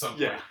pussy at some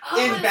point. Yeah.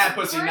 Oh, In that's Bad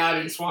Pussy, not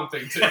in great. Swamp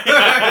Thing 2. That's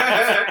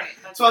right.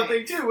 That's Swamp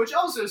right. Thing 2, which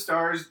also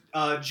stars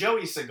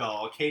Joey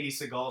Segal, Katie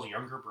Segal's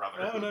younger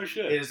brother. Oh, no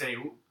shit. It is a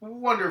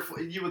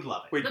wonderful... You would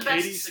love it. Wait, The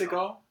Katie best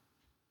Seagal?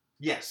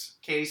 Yes,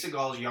 Katie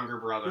Segal's younger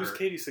brother. Who's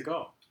Katie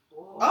Seagal?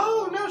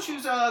 Oh, no, she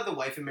was the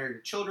wife and married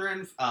with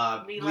children.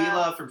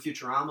 Leela from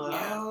Futurama.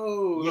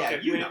 Oh, Yeah, okay.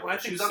 you Wait, know. well, I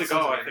She think was on Seagal. Sons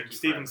of I think Anarchy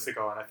Steven forever.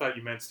 Seagal, and I thought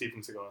you meant Steven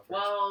Seagal at first.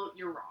 Well,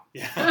 you're wrong.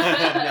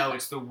 Yeah. No,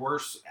 it's the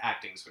worst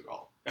acting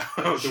Segal.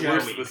 Oh, the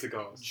worst Joey. of the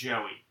Seagals.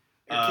 Joey.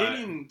 Are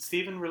Katie and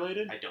Steven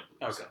related? I don't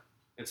believe Okay. so.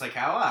 It's like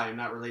how I'm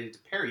not related to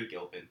Perry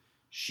Gilpin.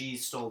 She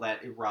stole that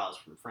Roz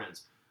from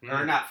Friends. Mm.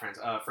 Or not Friends,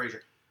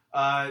 Frasier.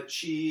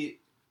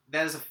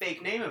 That is a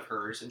fake name of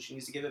hers, and she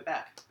needs to give it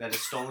back. That is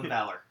stolen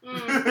valor.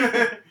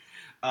 Mm.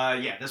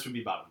 Yeah, this would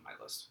be bottom of my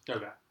list.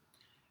 Okay.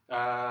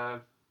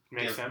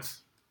 Makes Yeah.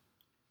 sense.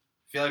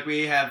 I feel like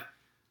we have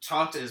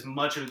talked as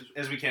much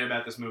as we can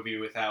about this movie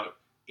without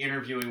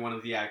interviewing one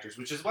of the actors,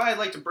 which is why I'd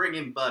like to bring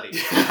in Buddy.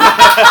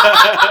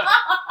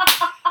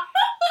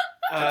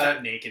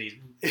 Naked,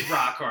 he's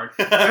rock hard.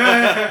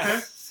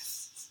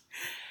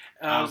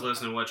 I was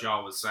listening to what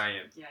y'all was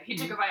saying. Yeah, he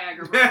took a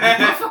Viagra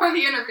before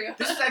the interview.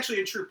 This is actually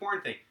a true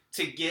porn thing.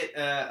 To get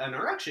an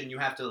erection, you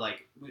have to,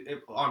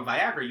 on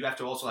Viagra, you have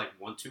to also,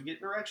 want to get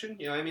an erection.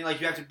 You know what I mean?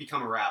 You have to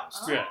become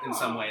aroused Yeah. in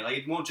some way.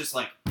 It won't just,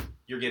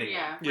 you're getting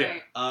Yeah, Yeah.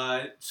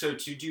 right. so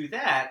to do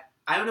that,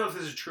 I don't know if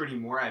this is true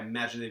anymore. I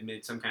imagine they've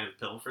made some kind of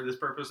pill for this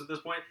purpose at this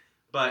point.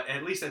 But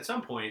at least at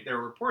some point, there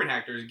were porn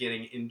actors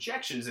getting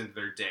injections into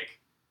their dick,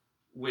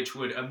 which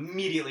would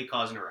immediately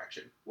cause an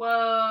erection.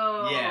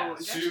 Whoa. Yeah,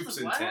 Injections soups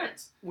of what?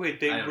 intense. Wait,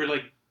 they I don't were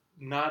know.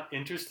 not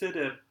interested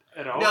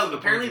at all? No, to the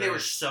apparently point they where- were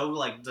so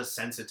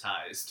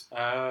desensitized,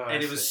 Oh, and I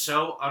it was see.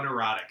 so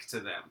unerotic to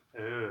them.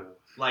 Ew.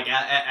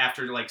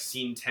 After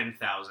scene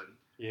 10,000,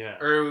 Yeah.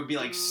 or it would be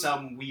Mm.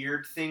 some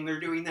weird thing they're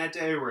doing that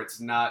day where it's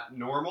not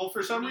normal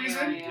for some Yeah,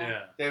 reason. yeah.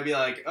 Yeah. They would be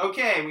like,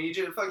 "Okay, we need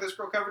you to fuck this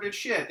girl covered in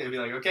shit." They'd be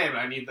like, "Okay, but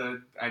I need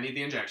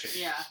the injection."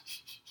 Yeah.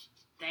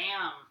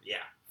 Damn.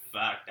 Yeah,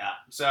 fucked up.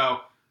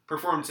 So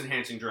performance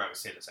enhancing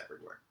drugs hit us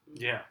everywhere.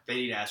 Yeah. They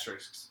need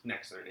asterisks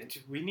next to their name.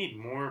 We need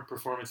more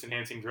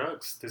performance-enhancing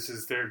drugs. This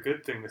is their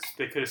good thing.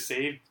 They could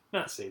have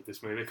not saved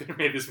this movie. They could have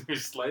made this movie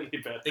slightly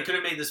better. They could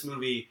have made this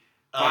movie.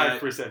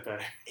 5%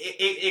 better.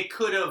 It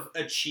could have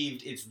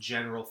achieved its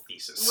general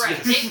thesis. Right.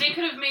 They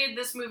could have made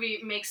this movie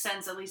make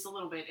sense at least a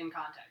little bit in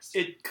context.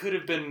 It could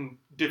have been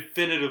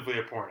definitively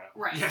a porno.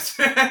 Right. Yes.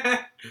 Oh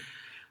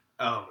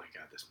my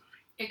god, this movie.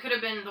 It could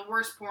have been the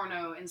worst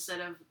porno instead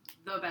of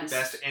the best.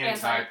 Best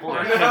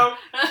anti-porno. anti-porno.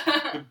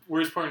 The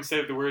worst porn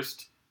instead of the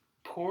worst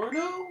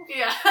porno?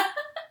 Yeah.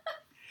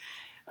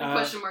 The Uh,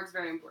 question mark's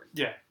very important.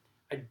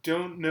 I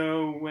don't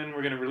know when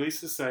we're going to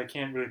release this, so I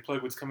can't really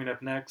plug what's coming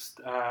up next.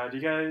 Do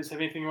you guys have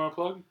anything you want to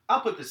plug?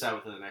 I'll put this out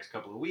within the next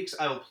couple of weeks.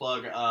 I will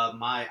plug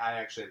I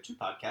actually have two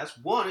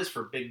podcasts. One is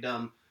for big,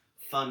 dumb,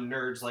 fun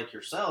nerds like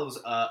yourselves,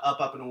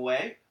 Up and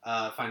Away.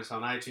 Find us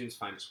on iTunes,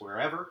 find us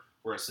wherever.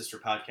 We're a sister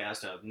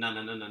podcast of None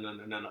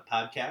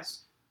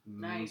Podcast.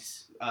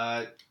 Nice.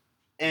 And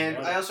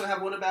Yeah. I also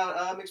have one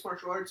about mixed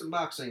martial arts and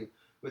boxing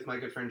with my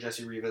good friend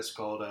Jesse Rivas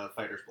called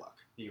Fighter's Block.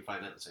 You can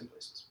find that in the same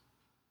places.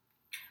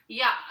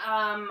 Yeah,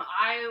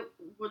 I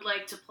would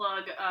like to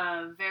plug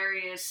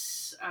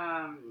various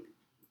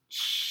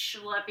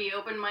schleppy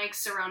open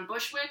mics around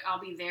Bushwick. I'll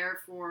be there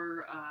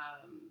for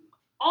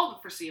all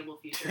the foreseeable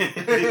future.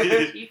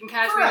 You can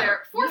catch me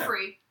there for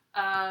free.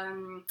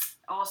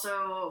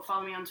 Also,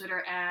 follow me on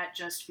Twitter at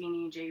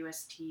JustFeeny,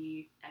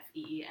 JUSTFeeny,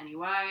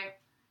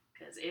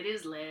 because it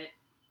is lit.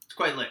 It's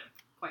quite lit.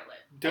 Quite lit.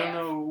 Don't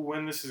know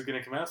when this is going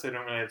to come out, so I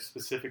don't really have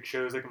specific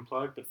shows I can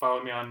plug, but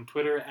follow me on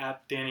Twitter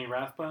at Danny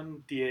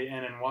Rathbun,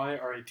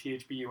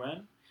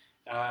 DANNYRATHBUN.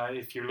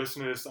 If you're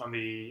listening to this on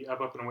the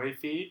Up and Away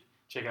feed,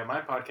 check out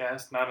my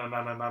podcast, Not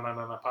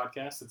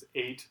Podcast. It's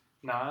 8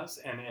 Nas,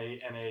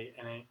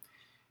 N-A-N-A-N-A,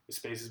 with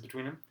spaces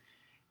between them.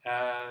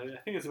 I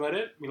think that's about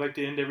it. We like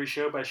to end every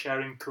show by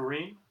shouting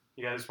Kareem.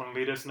 You guys want to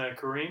lead us in a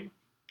Kareem?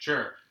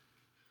 Sure.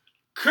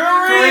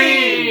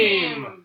 Kareem!